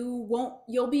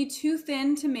 You'll be too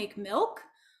thin to make milk.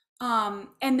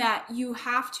 And that you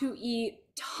have to eat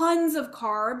tons of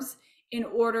carbs in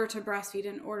order to breastfeed,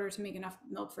 in order to make enough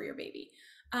milk for your baby.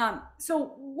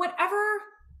 So whatever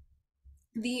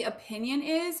the opinion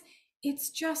is, it's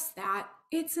just that.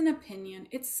 It's an opinion.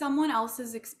 It's someone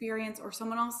else's experience or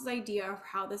someone else's idea of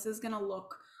how this is going to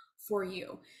look for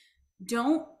you.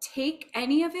 Don't take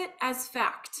any of it as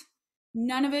fact.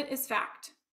 None of it is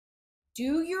fact.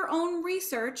 Do your own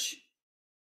research.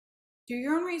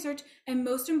 And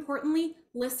most importantly,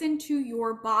 listen to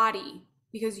your body,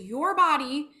 because your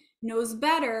body knows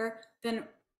better than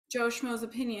Joe Schmo's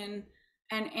opinion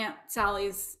and Aunt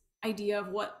Sally's idea of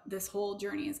what this whole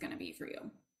journey is going to be for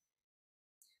you.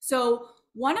 So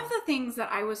one of the things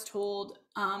that I was told,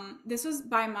 this was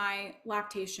by my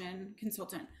lactation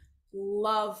consultant,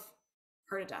 love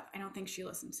her to death. I don't think she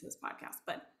listens to this podcast,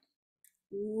 but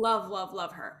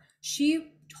love her.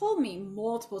 She told me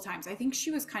multiple times, I think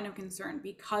she was kind of concerned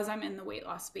because I'm in the weight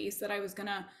loss space, that I was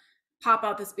gonna pop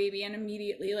out this baby and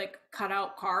immediately like cut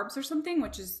out carbs or something,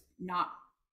 which is not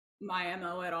my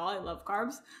MO at all. I love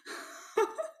carbs.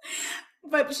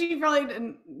 But she probably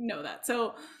didn't know that.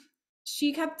 So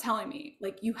she kept telling me,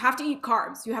 like, you have to eat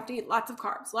carbs. You have to eat lots of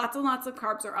carbs, lots and lots of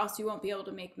carbs, or else you won't be able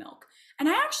to make milk. And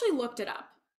I actually looked it up.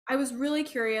 I was really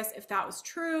curious if that was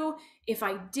true. If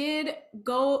I did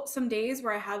go some days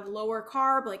where I had lower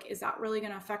carb, like, is that really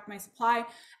going to affect my supply?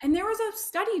 And there was a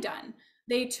study done.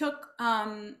 They took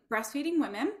breastfeeding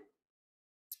women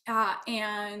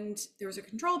and there was a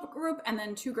control group and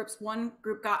then two groups. One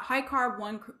group got high carb,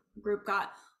 one group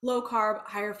got low carb,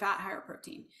 higher fat, higher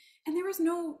protein. And there was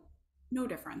no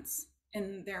difference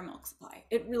in their milk supply.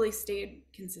 It really stayed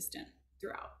consistent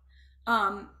throughout.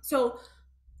 So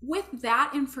with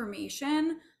that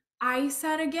information, I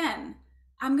said, again,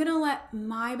 I'm going to let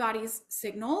my body's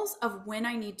signals of when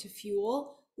I need to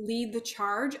fuel lead the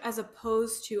charge, as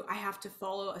opposed to I have to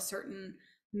follow a certain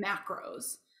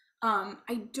macros. I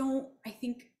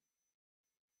think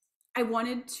I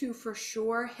wanted to for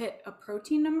sure hit a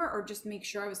protein number, or just make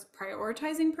sure I was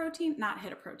prioritizing protein, not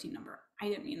hit a protein number. I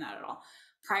didn't mean that at all.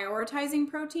 Prioritizing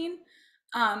protein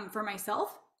for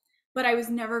myself. But I was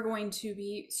never going to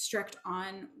be strict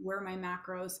on where my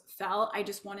macros fell. I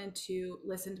just wanted to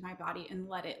listen to my body and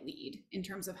let it lead in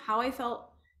terms of how I felt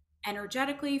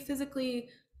energetically, physically,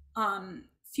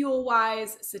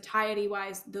 fuel-wise,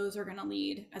 satiety-wise. Those are going to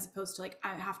lead, as opposed to like,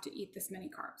 I have to eat this many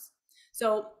carbs.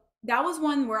 So that was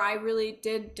one where I really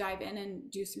did dive in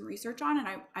and do some research on, and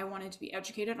I wanted to be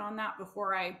educated on that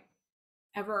before I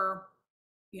ever,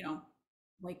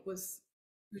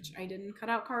 which I didn't cut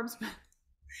out carbs, but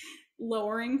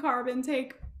lowering carb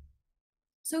intake.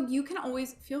 So you can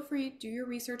always feel free to do your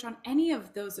research on any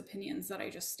of those opinions that I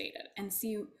just stated and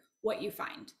see what you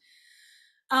find.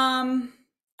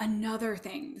 Another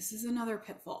thing, this is another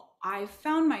pitfall. I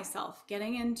found myself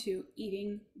getting into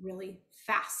eating really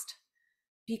fast,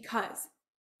 because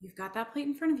you've got that plate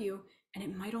in front of you and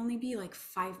it might only be like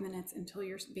 5 minutes until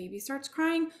your baby starts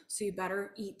crying. So you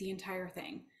better eat the entire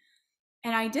thing.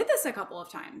 And I did this a couple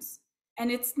of times. And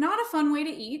it's not a fun way to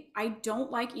eat. I don't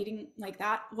like eating like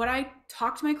that. What I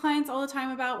talk to my clients all the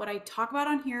time about, what I talk about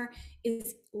on here,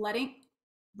 is letting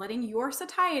your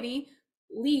satiety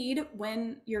lead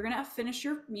when you're going to finish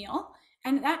your meal.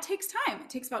 And that takes time. It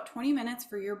takes about 20 minutes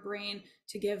for your brain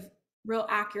to give real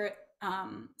accurate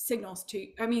signals to,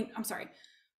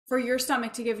 for your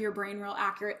stomach to give your brain real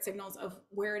accurate signals of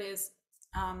where it is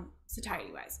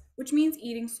satiety wise, which means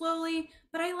eating slowly.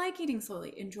 But I like eating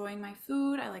slowly, enjoying my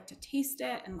food. I like to taste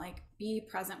it and like be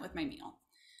present with my meal.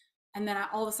 And then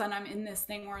all of a sudden I'm in this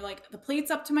thing where like the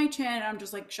plate's up to my chin and I'm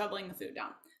just like shoveling the food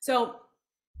down. So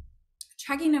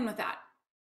checking in with that.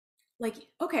 Like,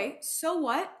 okay, so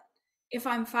what if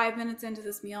I'm 5 minutes into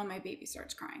this meal and my baby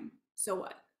starts crying? So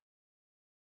what?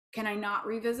 Can I not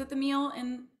revisit the meal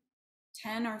in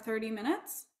 10 or 30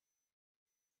 minutes?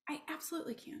 I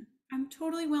absolutely can. I'm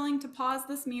totally willing to pause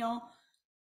this meal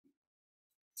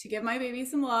to give my baby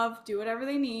some love, do whatever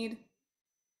they need,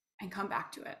 and come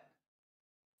back to it.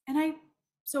 And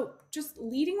so just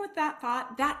leading with that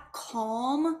thought, that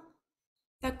calm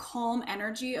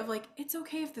energy of like, it's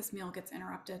okay if this meal gets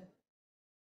interrupted.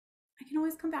 I can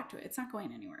always come back to it. It's not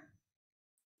going anywhere.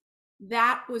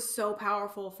 That was so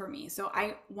powerful for me. So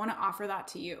I want to offer that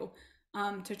to you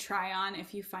to try on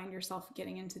if you find yourself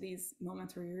getting into these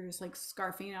moments where you're just like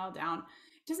scarfing it all down.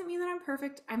 It doesn't mean that I'm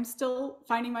perfect. I'm still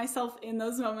finding myself in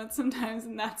those moments sometimes,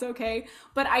 and that's okay.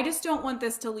 But I just don't want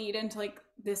this to lead into like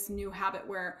this new habit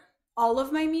where all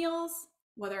of my meals,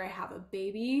 whether I have a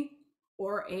baby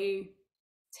or a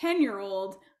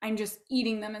 10-year-old, I'm just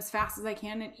eating them as fast as I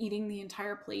can and eating the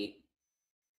entire plate,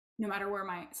 no matter where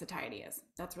my satiety is.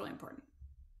 That's really important.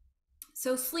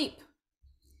 So sleep.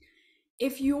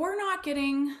 If you're not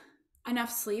getting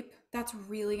enough sleep, that's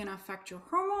really going to affect your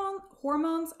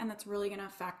hormones, and that's really going to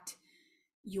affect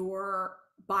your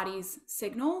body's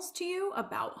signals to you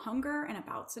about hunger and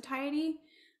about satiety,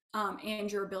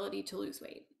 and your ability to lose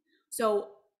weight. So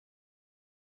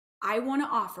I want to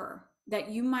offer that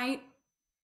you might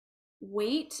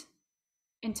wait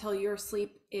until your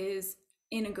sleep is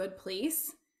in a good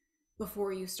place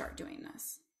before you start doing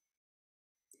this.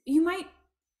 You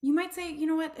might say, you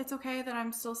know what, it's okay that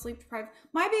I'm still sleep deprived.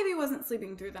 My baby wasn't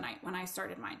sleeping through the night when I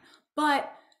started mine,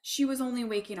 but she was only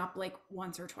waking up like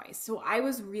once or twice. So I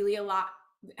was really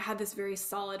had this very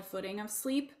solid footing of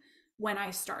sleep when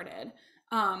I started.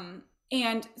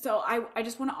 And so I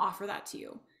just want to offer that to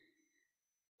you.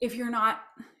 If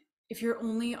you're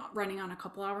only running on a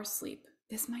couple hours sleep,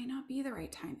 this might not be the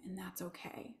right time, and that's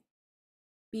okay.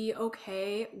 Be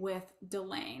okay with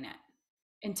delaying it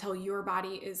until your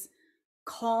body is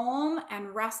calm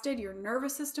and rested, your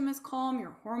nervous system is calm,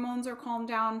 your hormones are calmed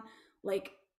down.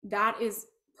 Like that is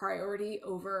priority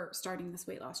over starting this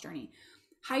weight loss journey.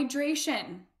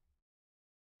 Hydration.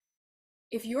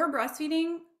 If you're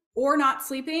breastfeeding or not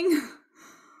sleeping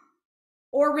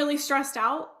or really stressed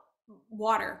out,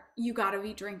 water. You got to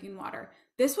be drinking water.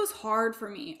 This was hard for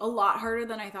me, a lot harder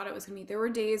than I thought it was going to be. There were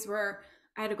days where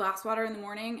I had a glass of water in the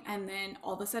morning and then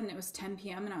all of a sudden it was 10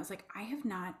 p.m. and I was like, I have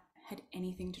not had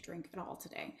anything to drink at all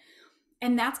today.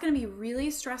 And that's going to be really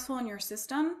stressful in your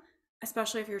system,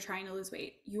 especially if you're trying to lose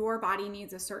weight. Your body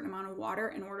needs a certain amount of water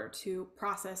in order to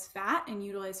process fat and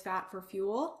utilize fat for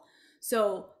fuel.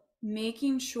 So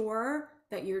making sure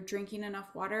that you're drinking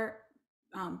enough water,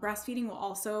 breastfeeding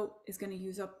is going to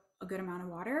use up a good amount of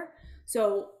water.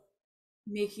 So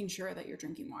making sure that you're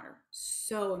drinking water,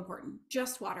 so important.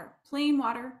 Just water, plain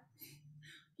water.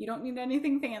 You don't need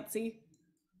anything fancy,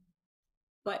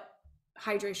 but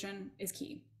hydration is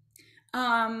key.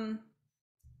 I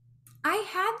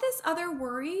had this other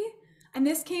worry, and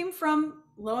this came from,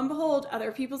 lo and behold,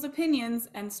 other people's opinions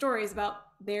and stories about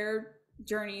their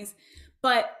journeys,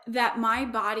 but that my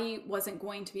body wasn't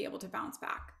going to be able to bounce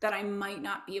back, that I might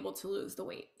not be able to lose the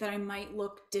weight, that I might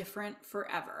look different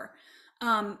forever.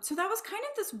 So that was kind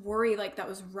of this worry like that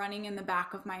was running in the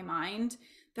back of my mind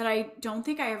that I don't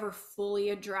think I ever fully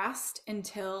addressed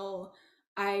until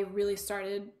I really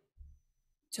started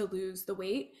to lose the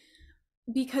weight.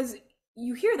 Because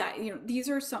you hear that, these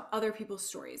are some other people's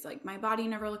stories. Like my body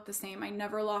never looked the same. I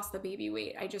never lost the baby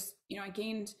weight. I just, I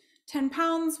gained 10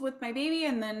 pounds with my baby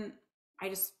and then I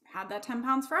just had that 10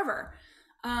 pounds forever.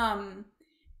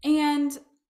 And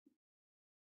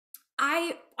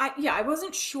I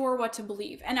wasn't sure what to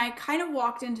believe. And I kind of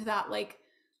walked into that, like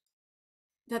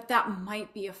that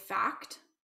might be a fact,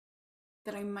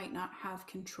 that I might not have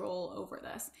control over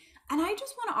this. And I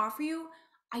just want to offer you,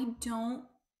 I don't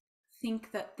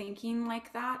think that thinking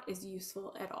like that is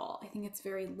useful at all. I think it's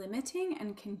very limiting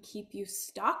and can keep you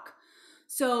stuck.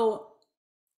 So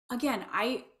again,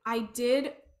 I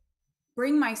did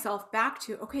bring myself back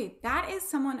to, okay, that is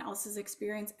someone else's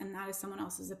experience and that is someone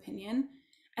else's opinion.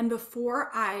 And before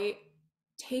I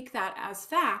take that as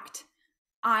fact,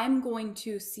 I'm going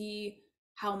to see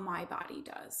how my body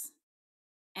does.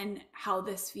 and how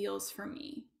this feels for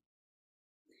me.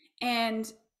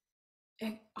 And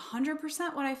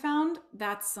 100% what I found,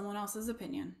 that's someone else's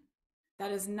opinion.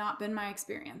 That has not been my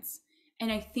experience.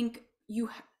 And I think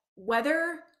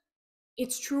whether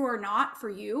it's true or not for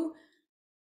you,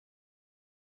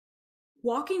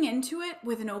 walking into it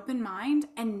with an open mind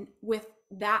and with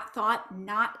that thought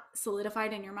not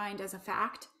solidified in your mind as a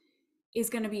fact is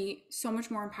going to be so much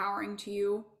more empowering to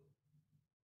you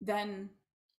than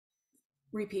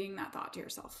repeating that thought to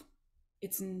yourself.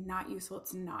 It's not useful.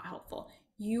 It's not helpful.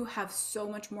 You have so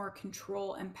much more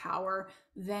control and power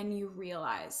than you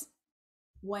realize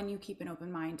when you keep an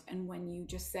open mind and when you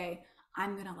just say,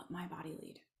 I'm going to let my body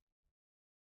lead.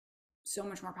 So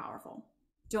much more powerful.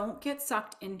 Don't get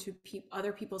sucked into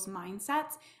other people's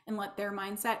mindsets and let their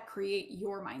mindset create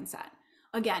your mindset.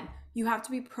 Again, you have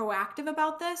to be proactive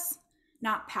about this,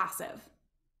 not passive.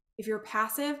 If you're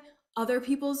passive, other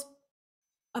people's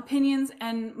opinions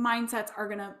and mindsets are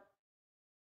going to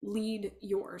lead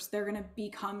yours. They're going to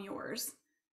become yours.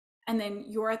 And then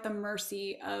you're at the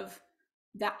mercy of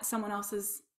that someone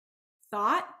else's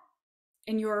thought,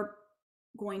 and you're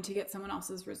going to get someone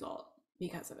else's result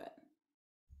because of it.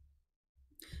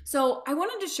 So I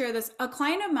wanted to share this. A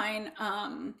client of mine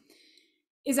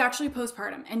is actually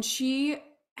postpartum, and she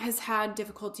has had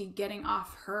difficulty getting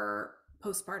off her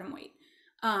postpartum weight.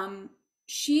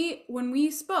 When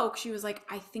we spoke, she was like,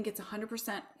 I think it's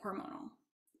 100% hormonal.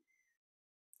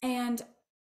 And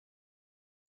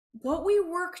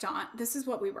this is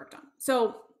what we worked on.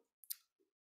 So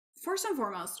first and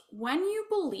foremost, when you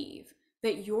believe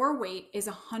that your weight is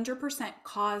 100%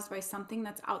 caused by something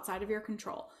that's outside of your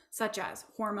control, such as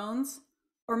hormones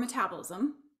or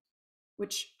metabolism,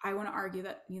 which I want to argue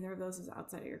that neither of those is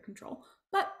outside of your control,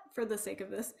 but for the sake of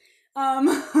this,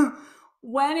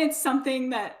 when it's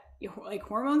something that like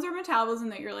hormones or metabolism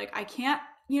that you're like, I can't,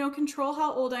 control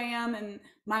how old I am, and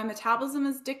my metabolism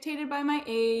is dictated by my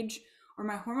age, or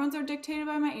my hormones are dictated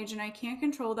by my age, and I can't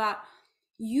control that.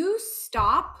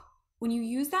 When you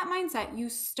use that mindset, you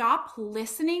stop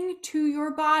listening to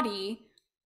your body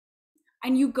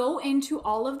and you go into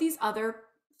all of these other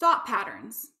thought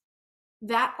patterns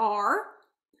that are,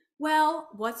 well,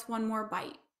 what's one more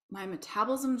bite? My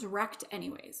metabolism's wrecked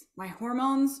anyways. My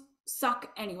hormones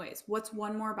suck anyways. What's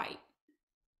one more bite?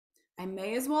 I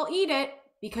may as well eat it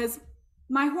because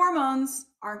my hormones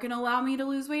aren't going to allow me to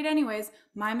lose weight anyways.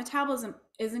 My metabolism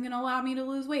isn't going to allow me to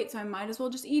lose weight, so I might as well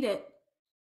just eat it.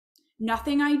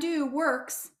 Nothing I do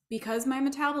works because my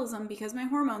metabolism, because my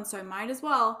hormones, so I might as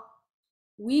well.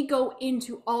 We go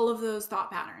into all of those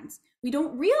thought patterns. We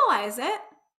don't realize it.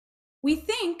 We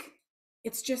think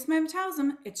it's just my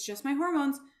metabolism, it's just my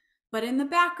hormones. But in the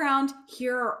background,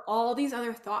 here are all these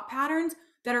other thought patterns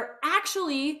that are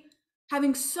actually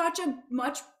having such a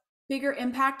much bigger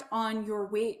impact on your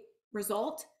weight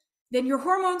result than your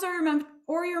hormones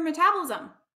or your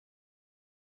metabolism.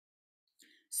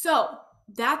 So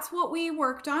that's what we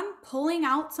worked on, pulling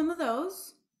out some of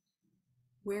those.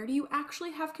 Where do you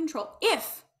actually have control?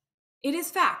 If it is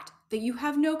fact that you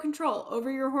have no control over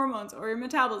your hormones or your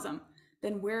metabolism,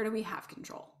 then where do we have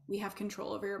control? We have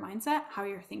control over your mindset, how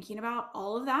you're thinking about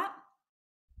all of that.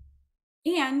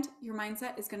 And your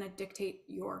mindset is going to dictate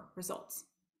your results.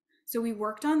 So we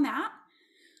worked on that.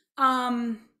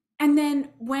 And then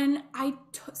when I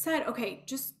said, okay,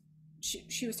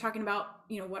 she was talking about,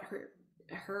 what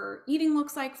her eating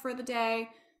looks like for the day,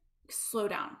 slow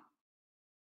down.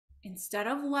 Instead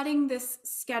of letting this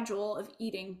schedule of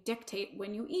eating dictate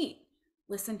when you eat,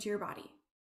 listen to your body.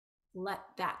 Let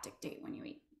that dictate when you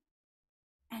eat.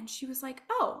 And she was like,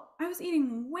 oh, I was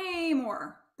eating way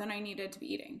more than I needed to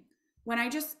be eating. When I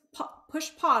just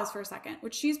pushed pause for a second,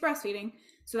 which she's breastfeeding,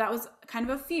 so that was kind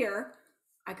of a fear.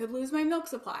 I could lose my milk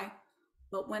supply.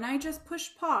 But when I just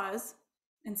pushed pause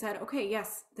and said, okay,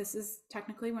 yes, this is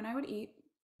technically when I would eat,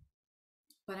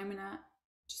 but I'm going to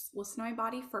just listen to my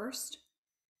body first.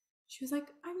 She was like,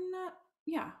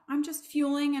 I'm just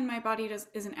fueling and my body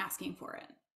isn't asking for it.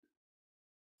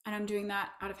 And I'm doing that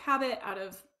out of habit, out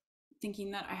of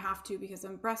thinking that I have to because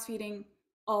I'm breastfeeding,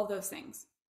 all of those things.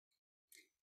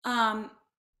 And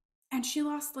she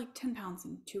lost like 10 pounds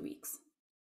in 2 weeks.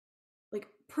 Like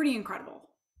pretty incredible.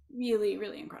 Really,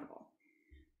 really incredible.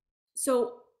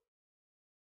 So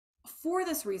for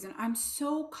this reason, I'm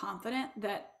so confident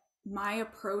that my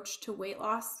approach to weight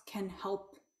loss can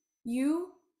help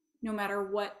you no matter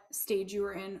what stage you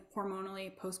are in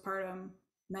hormonally, postpartum,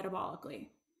 metabolically,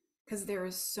 because there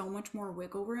is so much more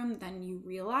wiggle room than you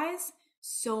realize.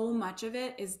 So much of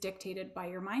it is dictated by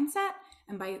your mindset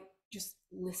and by just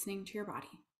listening to your body.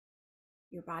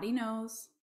 Your body knows.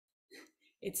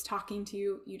 It's talking to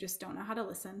you. You just don't know how to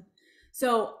listen.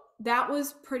 So that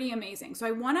was pretty amazing. So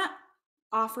I want to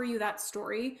offer you that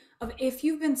story of if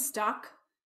you've been stuck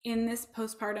in this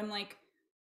postpartum, like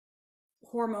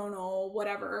hormonal,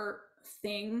 whatever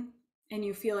thing, and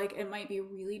you feel like it might be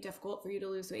really difficult for you to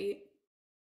lose weight.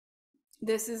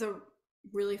 This is a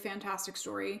really fantastic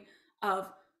story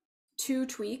of 2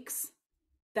 tweaks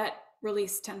that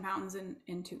released 10 pounds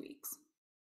in 2 weeks.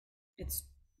 It's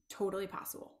totally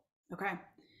possible. Okay.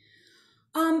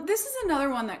 This is another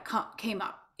one that came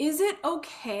up. Is it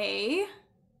okay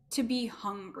to be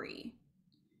hungry?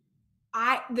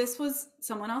 This was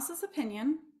someone else's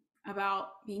opinion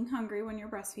about being hungry when you're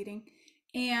breastfeeding,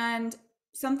 and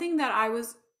something that I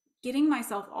was getting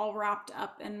myself all wrapped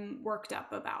up and worked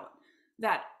up about,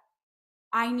 that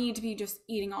I need to be just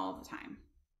eating all the time.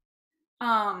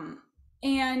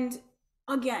 And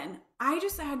again, I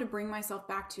just had to bring myself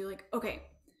back to like, okay,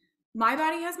 my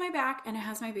body has my back and it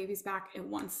has my baby's back. It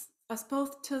wants us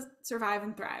both to survive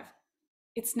and thrive.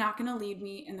 It's not going to lead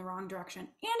me in the wrong direction. And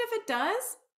if it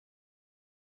does,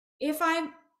 if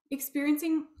I'm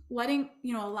experiencing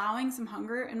allowing some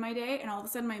hunger in my day and all of a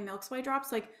sudden my milk supply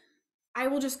drops, like I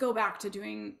will just go back to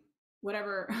doing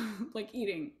whatever, like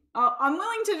eating. I'm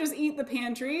willing to just eat the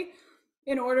pantry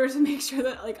in order to make sure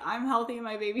that like I'm healthy and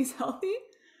my baby's healthy.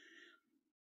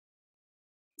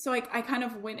 So I kind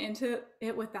of went into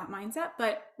it with that mindset.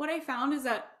 But what I found is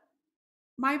that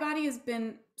my body has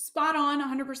been spot on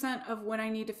 100% of when I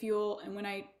need to fuel and when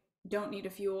I don't need to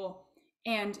fuel.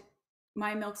 And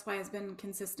my milk supply has been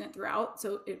consistent throughout.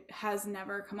 So it has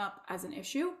never come up as an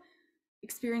issue.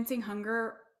 Experiencing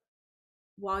hunger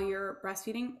while you're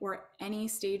breastfeeding or at any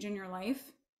stage in your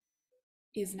life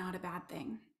is not a bad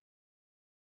thing.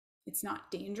 It's not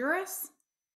dangerous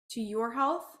to your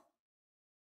health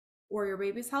or your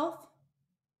baby's health,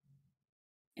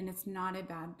 and it's not a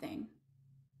bad thing.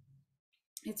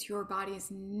 It's your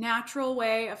body's natural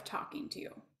way of talking to you.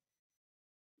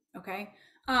 Okay?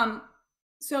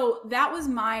 So that was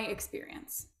my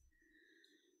experience.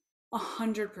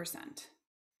 100%.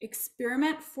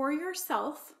 Experiment for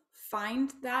yourself.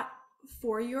 Find that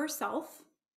for yourself.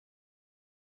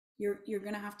 You're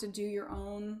going to have to do your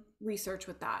own research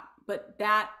with that. But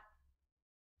that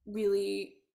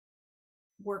really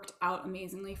worked out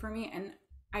amazingly for me. And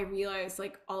I realized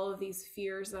like all of these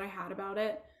fears that I had about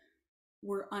it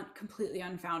were completely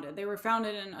unfounded. They were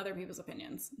founded in other people's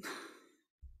opinions.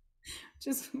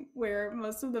 Just where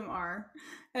most of them are.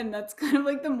 And that's kind of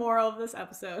like the moral of this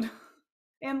episode.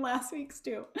 And last week's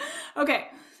too. Okay.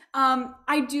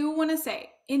 I do want to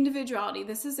say individuality.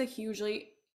 This is a hugely,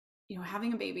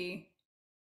 having a baby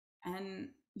and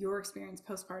your experience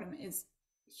postpartum is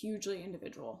hugely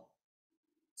individual.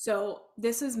 So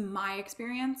this is my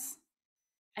experience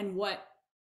and what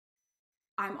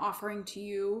I'm offering to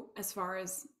you as far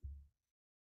as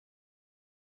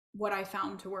what I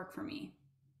found to work for me.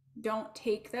 Don't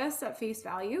take this at face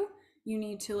value. You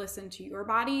need to listen to your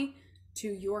body, to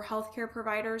your healthcare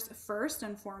providers first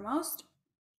and foremost,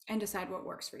 and decide what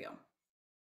works for you.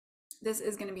 This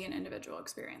is going to be an individual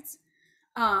experience,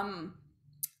 and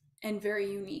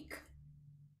very unique.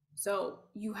 So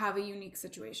you have a unique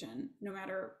situation, no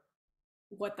matter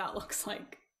what that looks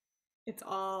like.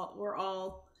 We're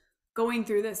all going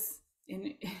through this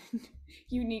in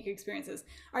unique experiences.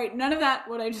 All right, none of that,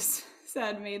 what I just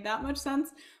said, made that much sense,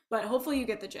 but hopefully you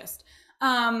get the gist.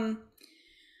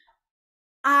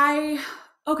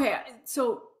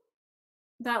 So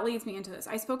that leads me into this.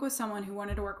 I spoke with someone who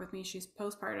wanted to work with me. She's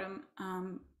postpartum,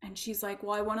 and she's like,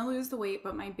 well, I want to lose the weight,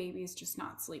 but my baby's just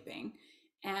not sleeping.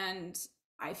 And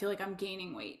I feel like I'm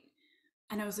gaining weight.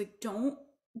 And I was like, don't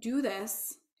do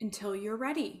this until you're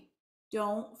ready.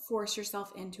 Don't force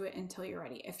yourself into it until you're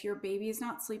ready. If your baby is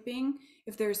not sleeping,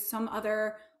 if there's some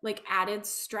other like added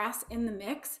stress in the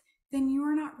mix, then you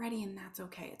are not ready, and that's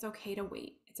okay. It's okay to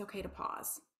wait. It's okay to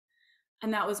pause.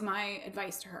 And that was my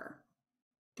advice to her.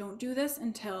 Don't do this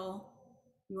until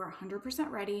you are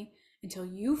 100% ready, until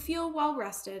you feel well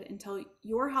rested, until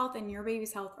your health and your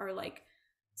baby's health are like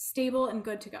stable and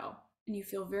good to go, and you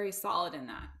feel very solid in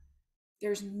that.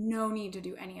 There's no need to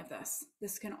do any of this.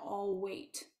 This can all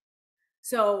wait.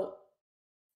 So,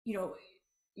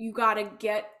 you got to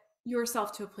get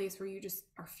yourself to a place where you just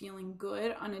are feeling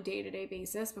good on a day-to-day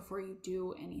basis before you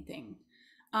do anything.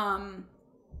 Don't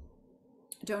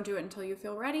do it until you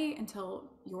feel ready,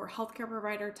 until your healthcare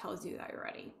provider tells you that you're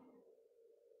ready.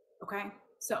 Okay?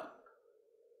 So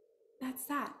that's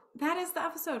that. That is the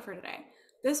episode for today.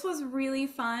 This was really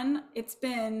fun.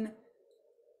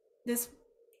 This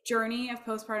journey of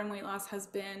postpartum weight loss has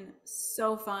been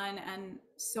so fun and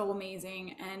so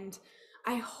amazing. And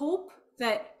I hope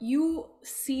that you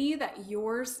see that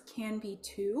yours can be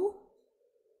too.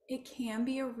 it can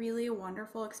be a really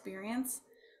wonderful experience,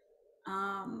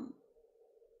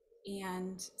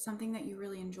 and something that you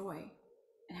really enjoy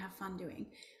and have fun doing.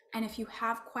 And if you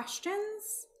have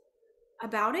questions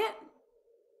about it,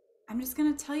 I'm just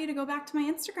going to tell you to go back to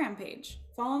my Instagram page.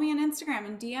 Follow me on Instagram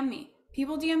and DM me.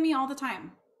 People DM me all the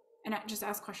time and just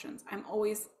ask questions. I'm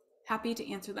always happy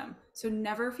to answer them. So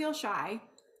never feel shy.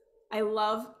 I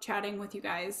love chatting with you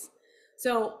guys.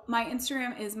 So my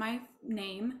Instagram is my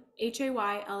name,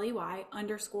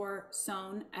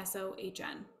 Hayley_Sohn,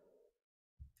 SOHN.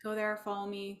 Go there, follow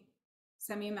me,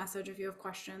 send me a message if you have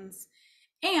questions.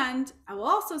 And I will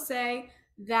also say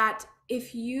that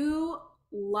if you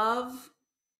love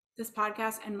this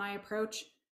podcast and my approach,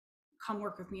 come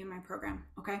work with me in my program,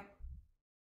 okay?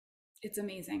 It's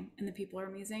amazing, and the people are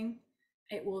amazing.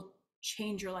 It will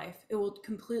change your life. It will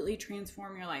completely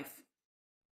transform your life.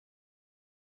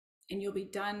 And you'll be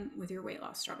done with your weight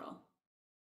loss struggle.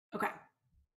 Okay.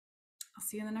 I'll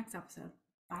see you in the next episode.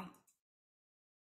 Bye.